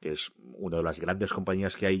Asmodee, que es una de las grandes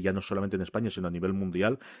compañías que hay ya no solamente en España, sino a nivel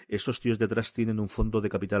mundial. Estos tíos detrás tienen un fondo de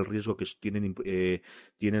capital riesgo que tienen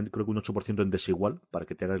creo que un 8% en desigual, para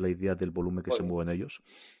que te hagas la idea del volumen que se mueven ellos.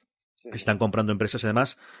 Están comprando empresas,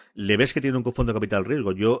 además, le ves que tienen un fondo de capital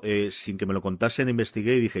riesgo. Yo, sin que me lo contasen,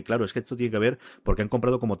 investigué y dije, claro, es que esto tiene que ver porque han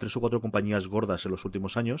comprado como 3 o 4 compañías gordas en los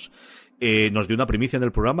últimos años. Nos dio una primicia en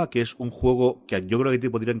el programa, que es un juego que yo creo que te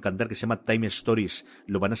podría encantar, que se llama Time Stories.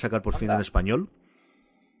 Lo van a sacar por fin en español.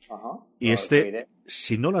 Ajá. Y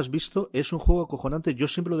si no lo has visto, es un juego acojonante. Yo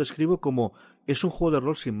siempre lo describo como es un juego de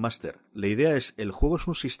rol sin máster. La idea es, el juego es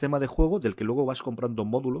un sistema de juego del que luego vas comprando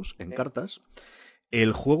módulos en cartas.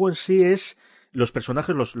 El juego en sí es, los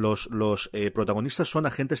personajes, los protagonistas son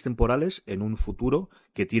agentes temporales en un futuro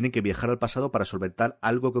que tienen que viajar al pasado para solventar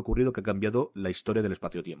algo que ha ocurrido que ha cambiado la historia del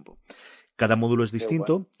espacio-tiempo. Cada módulo es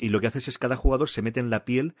distinto y lo que haces es cada jugador se mete en la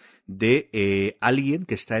piel de alguien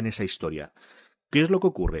que está en esa historia. ¿Qué es lo que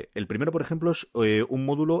ocurre? El primero, por ejemplo, es un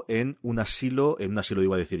módulo en un asilo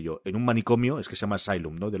iba a decir yo, en un manicomio, es que se llama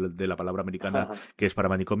Asylum, ¿no? De la palabra americana que es para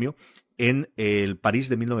manicomio, en el París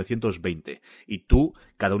de 1920. Y tú,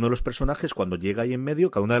 cada uno de los personajes, cuando llega ahí en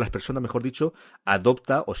medio, cada una de las personas, mejor dicho,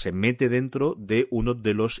 adopta o se mete dentro de uno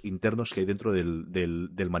de los internos que hay dentro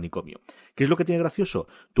del manicomio. ¿Qué es lo que tiene gracioso?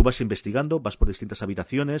 Tú vas investigando, vas por distintas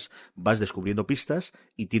habitaciones, vas descubriendo pistas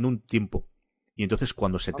y tiene un tiempo. Y entonces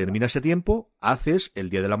cuando se termina ese tiempo, haces el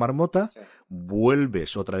día de la marmota,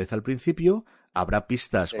 vuelves otra vez al principio, habrá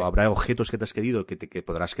pistas o habrá objetos que te has querido que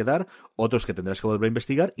podrás quedar, otros que tendrás que volver a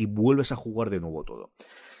investigar y vuelves a jugar de nuevo todo.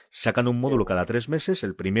 Sacan un módulo cada 3 meses.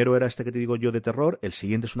 El primero era este que te digo yo de terror. El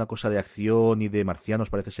siguiente es una cosa de acción y de marcianos,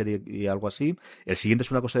 parece ser, y algo así. El siguiente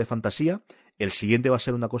es una cosa de fantasía. El siguiente va a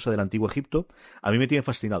ser una cosa del antiguo Egipto. A mí me tiene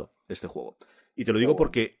fascinado este juego. Y te lo digo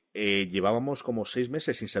porque llevábamos como 6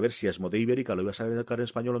 meses sin saber si Asmodee Ibérica lo iba a sacar en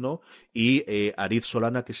español o no, y Ariz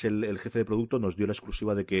Solana, que es el jefe de producto, nos dio la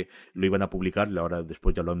exclusiva de que lo iban a publicar, y ahora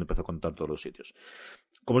después ya lo han empezado a contar todos los sitios.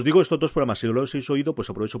 Como os digo, estos 2 programas, si no los habéis oído, pues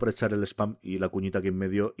aprovecho para echar el spam y la cuñita aquí en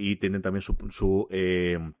medio, y tienen también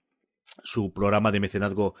su programa de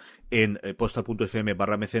mecenazgo en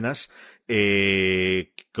postal.fm/mecenas.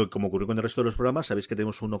 Como ocurrió con el resto de los programas, sabéis que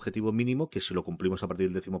tenemos un objetivo mínimo que si lo cumplimos a partir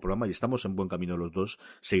del 10º programa, y estamos en buen camino los dos,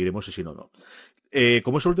 seguiremos, y si no, no.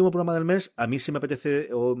 Como es el último programa del mes, a mí sí me apetece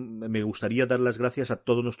o me gustaría dar las gracias a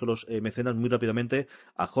todos nuestros mecenas muy rápidamente,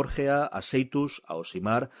 a Jorgea, a Seitus, a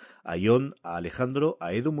Osimar, a Ion, a Alejandro,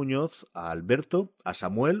 a Edu Muñoz, a Alberto, a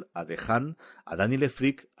Samuel, a Dejan, a Dani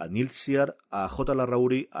Lefric, a Nilsiar, a J.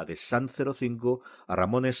 Larrauri, a Desan05, a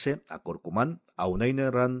Ramón S., a Corcumán, a Unai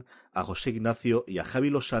Nerran, a José Ignacio y a Javi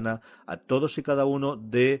Losana, a todos y cada uno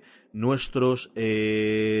de nuestros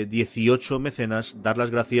 18 mecenas, dar las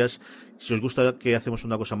gracias. Si os gusta que hacemos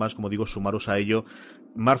una cosa más, como digo, sumaros a ello.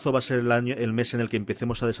 Marzo va a ser el mes en el que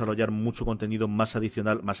empecemos a desarrollar mucho contenido más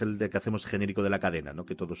adicional, más el de que hacemos genérico de la cadena, ¿no?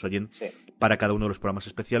 Que todos oyen para cada uno de los programas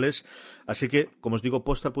especiales. Así que, como os digo,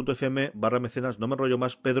 postal.fm/mecenas, no me enrollo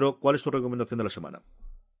más. Pedro, ¿cuál es tu recomendación de la semana?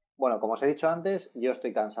 Bueno, como os he dicho antes, yo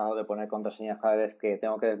estoy cansado de poner contraseñas cada vez que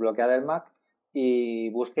tengo que desbloquear el Mac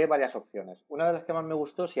y busqué varias opciones. Una de las que más me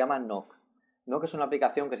gustó se llama Knock. Knock es una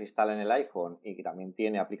aplicación que se instala en el iPhone y que también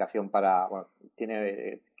tiene aplicación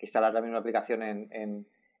tiene que instalar también una aplicación en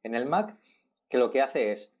el Mac, que lo que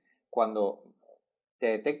hace es, cuando te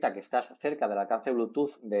detecta que estás cerca del alcance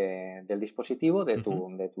Bluetooth del dispositivo, de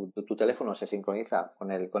tu teléfono, se sincroniza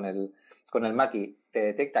con el Mac y te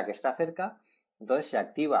detecta que está cerca. Entonces se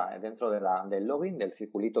activa dentro del login, del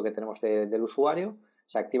circulito que tenemos del usuario,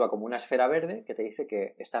 se activa como una esfera verde que te dice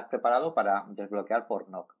que estás preparado para desbloquear por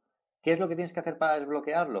Knock. ¿Qué es lo que tienes que hacer para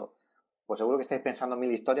desbloquearlo? Pues seguro que estáis pensando en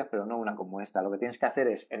 1000 historias, pero no una como esta. Lo que tienes que hacer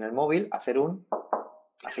es, en el móvil, hacer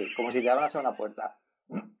así, como si te abras a una puerta.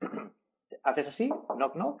 Haces así,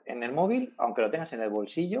 knock knock, en el móvil, aunque lo tengas en el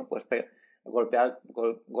bolsillo, pues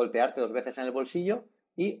golpearte 2 veces en el bolsillo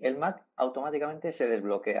y el Mac automáticamente se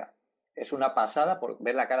desbloquea. Es una pasada por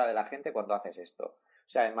ver la cara de la gente cuando haces esto. O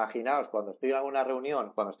sea, imaginaos cuando estoy en alguna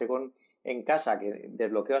reunión, cuando estoy en casa, que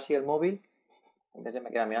desbloqueo así el móvil, Entonces se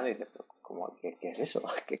me queda mirando y dice, ¿qué es eso?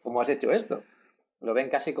 ¿Cómo has hecho esto? Lo ven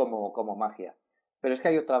casi como magia. Pero es que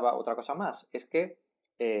hay otra cosa más. Es que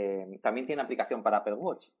también tiene aplicación para Apple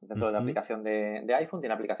Watch. Dentro de la aplicación de iPhone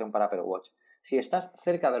tiene aplicación para Apple Watch. Si estás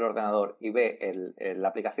cerca del ordenador y la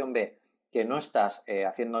aplicación ve que no estás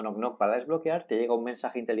haciendo knock-knock para desbloquear, te llega un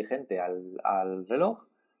mensaje inteligente al reloj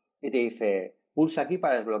y te dice, pulsa aquí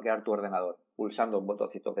para desbloquear tu ordenador. Pulsando un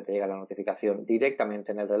botoncito que te llega la notificación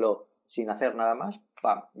directamente en el reloj sin hacer nada más,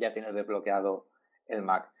 ¡pam! Ya tienes desbloqueado el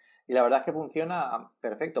Mac. Y la verdad es que funciona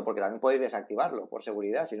perfecto, porque también podéis desactivarlo por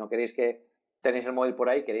seguridad. Si no queréis que tenéis el móvil por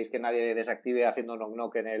ahí, queréis que nadie desactive haciendo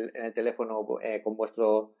knock-knock en el teléfono con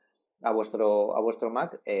a vuestro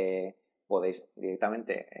Mac, podéis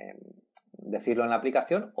directamente decirlo en la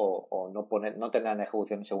aplicación o no tener en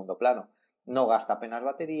ejecución en segundo plano. No gasta apenas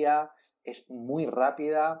batería, es muy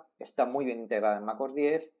rápida, está muy bien integrada en macOS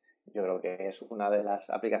 10. Yo creo que es una de las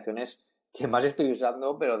aplicaciones que más estoy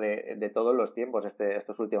usando, pero de todos los tiempos,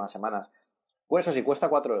 estas últimas semanas. Pues eso sí, cuesta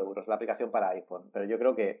 4 euros la aplicación para iPhone, pero yo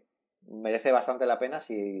creo que merece bastante la pena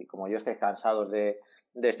si, como yo, estáis cansados de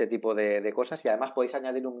este tipo de cosas, y además podéis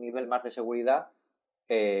añadir un nivel más de seguridad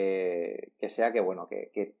que sea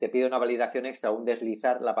que te pide una validación extra, un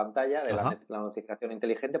deslizar la pantalla de la notificación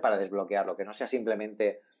inteligente para desbloquearlo, que no sea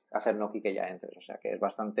simplemente hacer knock y que ya entres. O sea que es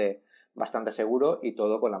bastante seguro y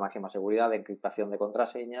todo con la máxima seguridad de encriptación de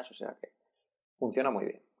contraseñas, o sea que funciona muy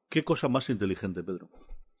bien. ¿Qué cosa más inteligente, Pedro?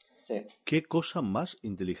 Sí. Qué cosa más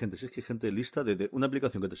inteligente. Si es que hay gente lista de una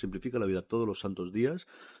aplicación que te simplifica la vida todos los santos días.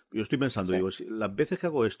 Yo estoy pensando, digo, las veces que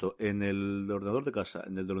hago esto en el ordenador de casa,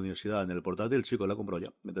 en el de la universidad, en el portátil, el chico la ha comprado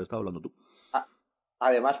ya, mientras estaba hablando tú.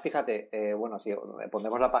 Además, fíjate, sí,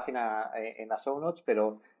 pondremos la página en las show notes,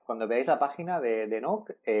 pero cuando veáis la página de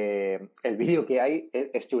Nock, el vídeo que hay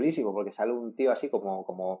es chulísimo, porque sale un tío así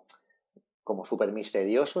como súper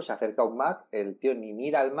misterioso, se acerca a un Mac, el tío ni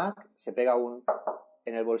mira al Mac, se pega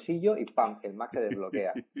en el bolsillo y ¡pam! El Mac se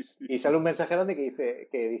desbloquea. Y sale un mensaje grande que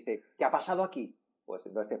dice, ¿qué ha pasado aquí? Pues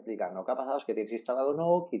entonces te explican, ¿no? ¿Qué ha pasado? Es que tienes instalado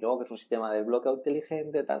Nock y luego que es un sistema de desbloqueo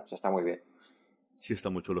inteligente, tal. Pues está muy bien. Sí,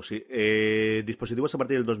 está muy chulo, sí. Dispositivos a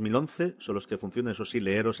partir del 2011 son los que funcionan, eso sí,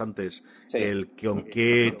 leeros antes con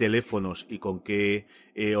qué teléfonos y con qué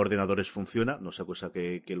ordenadores funciona, no sea cosa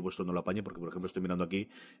que el vuestro no lo apañe, porque por ejemplo estoy mirando aquí,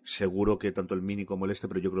 seguro que tanto el Mini como el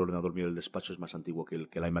pero yo creo que el ordenador mío del despacho es más antiguo que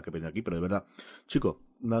el iMac que viene aquí, pero de verdad, chico,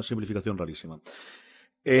 una simplificación rarísima.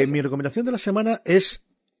 Mi recomendación de la semana es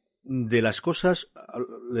de las cosas,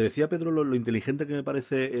 le decía a Pedro lo inteligente que me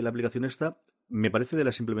parece la aplicación esta. Me parece de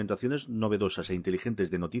las implementaciones novedosas e inteligentes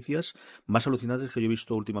de noticias más alucinantes que yo he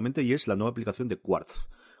visto últimamente, y es la nueva aplicación de Quartz.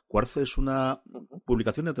 Quartz es una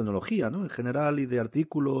publicación de tecnología, ¿no? En general, y de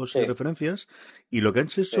artículos y referencias, y lo que han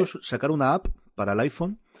hecho es sacar una app para el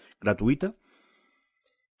iPhone gratuita,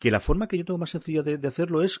 que la forma que yo tengo más sencilla de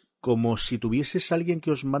hacerlo es como si tuvieses alguien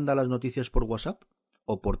que os manda las noticias por WhatsApp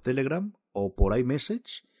o por Telegram o por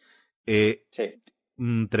iMessage,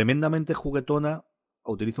 tremendamente juguetona.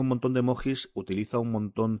 Utiliza un montón de emojis, utiliza un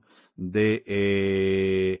montón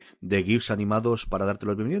de GIFs animados para darte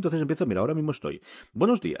los bienvenidos. Entonces empieza, mira, ahora mismo estoy.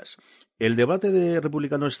 Buenos días. El debate de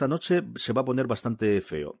republicano esta noche se va a poner bastante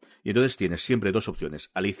feo. Y entonces tienes siempre dos opciones.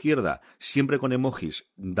 A la izquierda, siempre con emojis,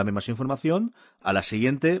 dame más información. A la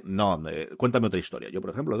siguiente, no, cuéntame otra historia. Yo, por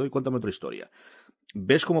ejemplo, le doy cuéntame otra historia.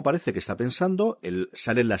 Ves cómo parece que está pensando,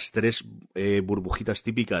 salen las tres burbujitas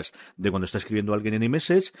típicas de cuando está escribiendo alguien en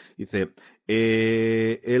iMessage. Dice,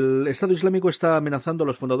 el Estado Islámico está amenazando a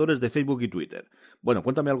los fundadores de Facebook y Twitter. Bueno,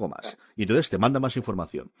 cuéntame algo más. Y entonces te manda más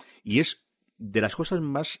información. Y es de las cosas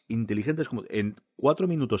más inteligentes, como en 4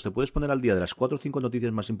 minutos te puedes poner al día de las 4 o 5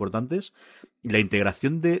 noticias más importantes. La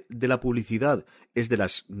integración de la publicidad es de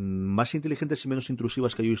las más inteligentes y menos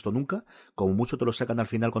intrusivas que yo he visto nunca. Como mucho te lo sacan al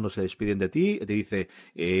final cuando se despiden de ti. Te dice,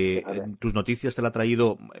 tus noticias te la ha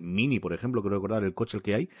traído Mini, por ejemplo, creo recordar el coche el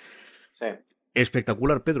que hay. Sí.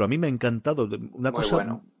 Espectacular, Pedro. A mí me ha encantado. Una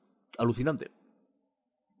cosa alucinante.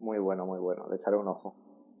 Muy bueno. Le echaré un ojo.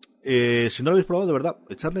 Si no lo habéis probado, de verdad,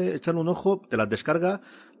 echarle un ojo, te las descarga,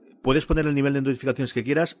 puedes poner el nivel de notificaciones que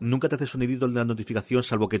quieras, nunca te hace sonidito de la notificación,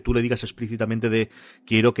 salvo que tú le digas explícitamente de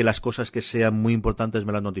quiero que las cosas que sean muy importantes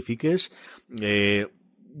me las notifiques.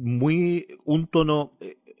 Un tono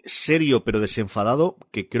serio pero desenfadado,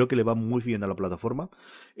 que creo que le va muy bien a la plataforma,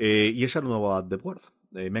 y esa nueva app de Word.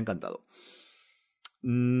 Me ha encantado.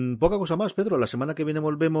 Poca cosa más, Pedro. La semana que viene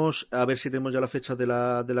volvemos a ver si tenemos ya la fecha de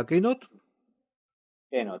la Keynote.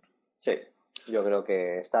 Sí, yo creo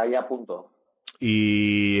que está ahí a punto.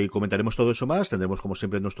 Y comentaremos todo eso más, tendremos como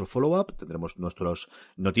siempre nuestro follow-up, tendremos nuestras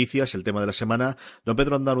noticias, el tema de la semana. Don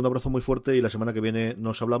Pedro Andar, un abrazo muy fuerte y la semana que viene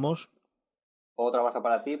nos hablamos. otro abrazo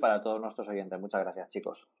para ti y para todos nuestros oyentes. Muchas gracias,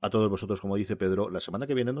 chicos. A todos vosotros, como dice Pedro, la semana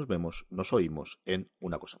que viene nos oímos en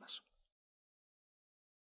Una Cosa Más.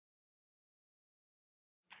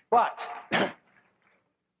 But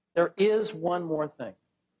there is one more thing.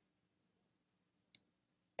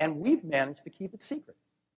 And we've managed to keep it secret.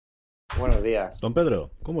 Buenos días. Don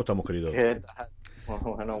Pedro, ¿cómo estamos, querido? ¿Qué tal?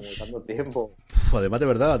 Bueno, muy tanto tiempo. Además de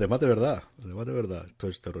verdad. Esto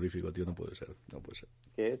es terrorífico, tío, no puede ser.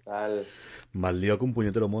 ¿Qué tal? Más lío que un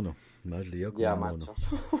puñetero mono. Más lío que Ya, un mono. macho.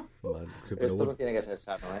 Vale, pero Esto bueno, no tiene que ser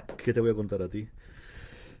sano, ¿eh? ¿qué te voy a contar a ti?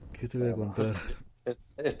 ¿Qué te voy a contar?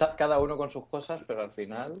 Está cada uno con sus cosas, pero al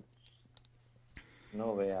final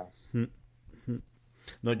no veas.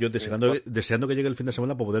 No, yo deseando que llegue el fin de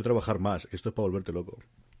semana para poder trabajar más. Esto es para volverte loco.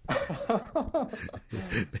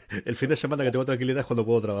 El fin de semana que tengo tranquilidad es cuando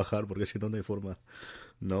puedo trabajar, porque si no, no hay forma.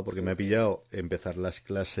 No, porque me ha pillado empezar las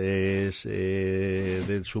clases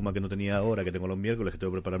de suma que no tenía ahora, que tengo los miércoles, que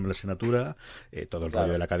tengo que prepararme la asignatura, todo el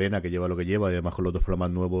rollo de la cadena que lleva lo que lleva, y además con los dos programas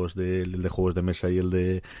nuevos el de juegos de mesa y el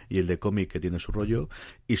de cómic, que tiene su rollo,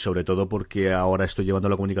 y sobre todo porque ahora estoy llevando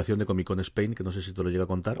la comunicación de Comic Con Spain, que no sé si te lo llega a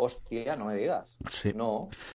contar. Hostia, no me digas. Sí. No.